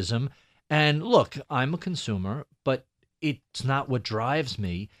consumerism. And look, I'm a consumer, but it's not what drives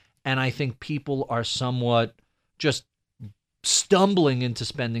me. And I think people are somewhat just stumbling into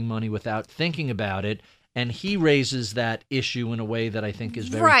spending money without thinking about it. And he raises that issue in a way that I think is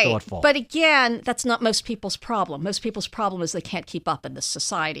very thoughtful. But again, that's not most people's problem. Most people's problem is they can't keep up in this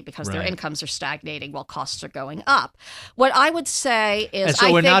society because their incomes are stagnating while costs are going up. What I would say is... And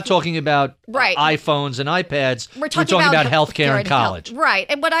so we're not talking about iPhones and iPads. We're talking about healthcare and college. Right.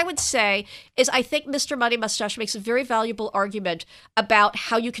 And what I would say is I think Mr. Money Mustache makes a very valuable argument about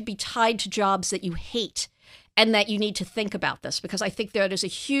how you can be tied to jobs that you hate. And that you need to think about this, because I think that is a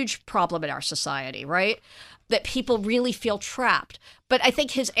huge problem in our society, right? That people really feel trapped. But I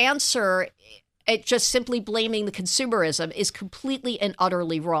think his answer just simply blaming the consumerism is completely and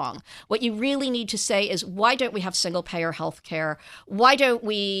utterly wrong. What you really need to say is, why don't we have single-payer health care? Why don't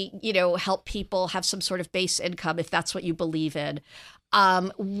we, help people have some sort of base income if that's what you believe in?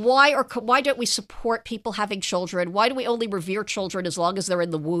 Why don't we support people having children? Why do we only revere children as long as they're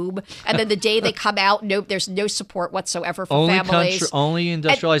in the womb? And then the day they come out, there's no support whatsoever for families. Only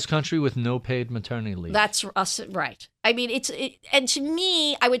industrialized country with no paid maternity leave. That's us, right. I mean, and to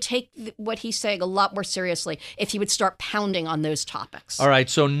me, I would take what he's saying a lot more seriously if he would start pounding on those topics. All right,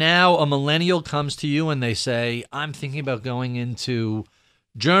 so now a millennial comes to you and they say, I'm thinking about going into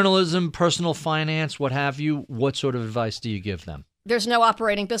journalism, personal finance, what have you. What sort of advice do you give them? There's no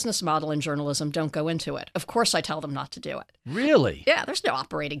operating business model in journalism. Don't go into it. Of course, I tell them not to do it. Really? Yeah, there's no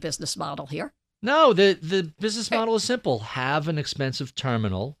operating business model here. No, the business model is simple. Have an expensive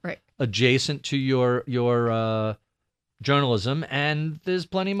terminal adjacent to your journalism, and there's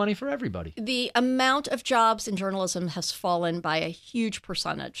plenty of money for everybody. The amount of jobs in journalism has fallen by a huge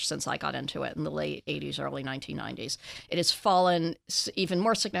percentage since I got into it in the late 80s, early 1990s. It has fallen even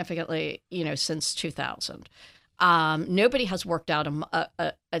more significantly, since 2000. Nobody has worked out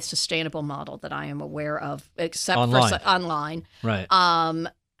a sustainable model that I am aware of, except for online. Right.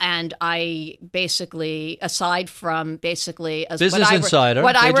 And I basically, aside from basically as Business Insider,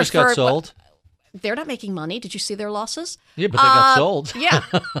 they just got sold. They're not making money. Did you see their losses? Yeah, but they got sold. Yeah.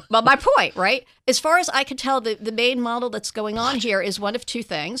 Well, my point, right? As far as I can tell, the main model that's going on here is one of two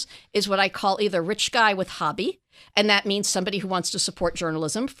things, is what I call either rich guy with hobby, and that means somebody who wants to support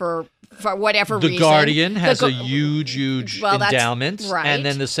journalism for whatever reason. The Guardian has a huge endowment. Right. And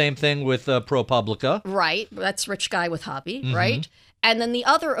then the same thing with ProPublica. Right. That's rich guy with hobby, right? And then the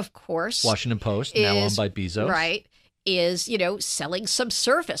other, of course, Washington Post, now owned by Bezos. Right. Is, selling some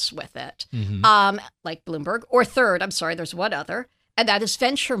service with it, like Bloomberg. Or third, there's one other, and that is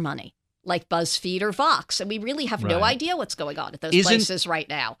venture money, like BuzzFeed or Vox. And we really have no idea what's going on at those places right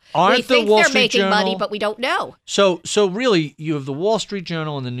now. We think they're making money, but we don't know. So really, you have the Wall Street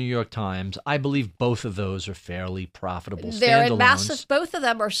Journal and the New York Times. I believe both of those are fairly profitable They're standalones. massive. Both of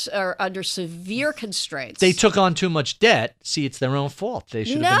them are under severe constraints. They took on too much debt. See, it's their own fault. They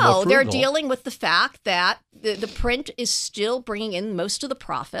should have been more frugal. They're dealing with the fact that the print is still bringing in most of the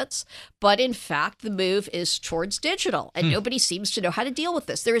profits, but in fact, the move is towards digital, and nobody seems to know how to deal with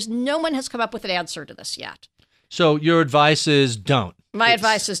this. No one has come up with an answer to this yet. So your advice is don't. My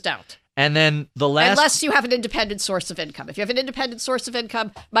advice is don't. And then the last... Unless you have an independent source of income. If you have an independent source of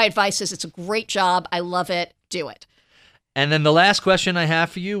income, my advice is it's a great job. I love it. Do it. And then the last question I have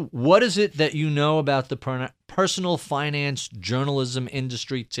for you, what is it that you know about the personal finance journalism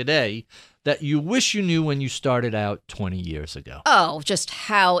industry today that you wish you knew when you started out 20 years ago? Oh, just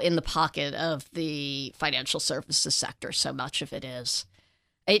how in the pocket of the financial services sector so much of it is.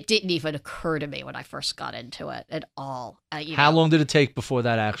 It didn't even occur to me when I first got into it at all. How long did it take before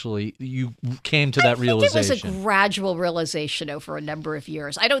that actually you came to that realization? It was a gradual realization over a number of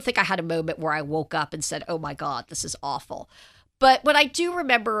years. I don't think I had a moment where I woke up and said, oh my God, this is awful. But what I do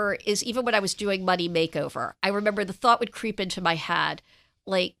remember is even when I was doing Money Makeover, I remember the thought would creep into my head,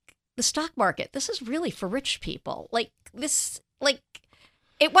 like, the stock market, this is really for rich people.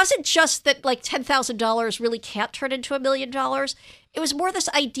 It wasn't just that like $10,000 really can't turn into $1 million. It was more this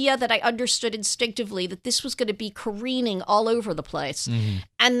idea that I understood instinctively that this was going to be careening all over the place.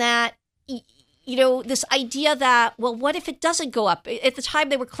 And that, this idea that, well, what if it doesn't go up? At the time,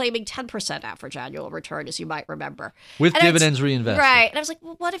 they were claiming 10% average annual return, as you might remember. With dividends reinvested. Right. And I was like,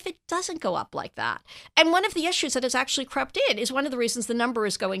 well, what if it doesn't go up like that? And one of the issues that has actually crept in is one of the reasons the number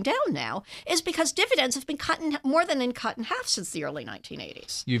is going down now is because dividends have been cut in half since the early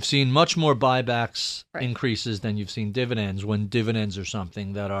 1980s. You've seen much more buybacks increases than you've seen dividends, when dividends are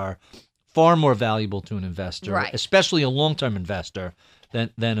something that are far more valuable to an investor, especially a long-term investor,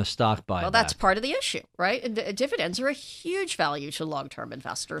 than a stock buyback. Well, that's part of the issue, right? And dividends are a huge value to long-term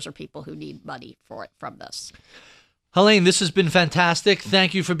investors or people who need money from this. Helaine, this has been fantastic.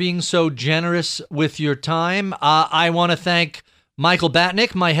 Thank you for being so generous with your time. I want to thank Michael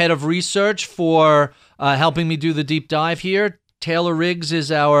Batnick, my head of research, for helping me do the deep dive here. Taylor Riggs is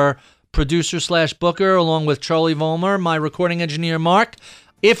our producer/booker, along with Charlie Vollmer, my recording engineer, Mark.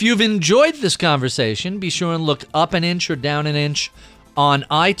 If you've enjoyed this conversation, be sure and look up an inch or down an inch on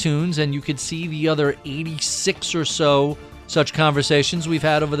iTunes, and you could see the other 86 or so such conversations we've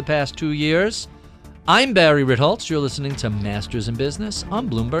had over the past 2 years. I'm Barry Ritholtz. You're listening to Masters in Business on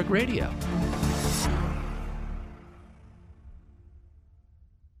Bloomberg Radio.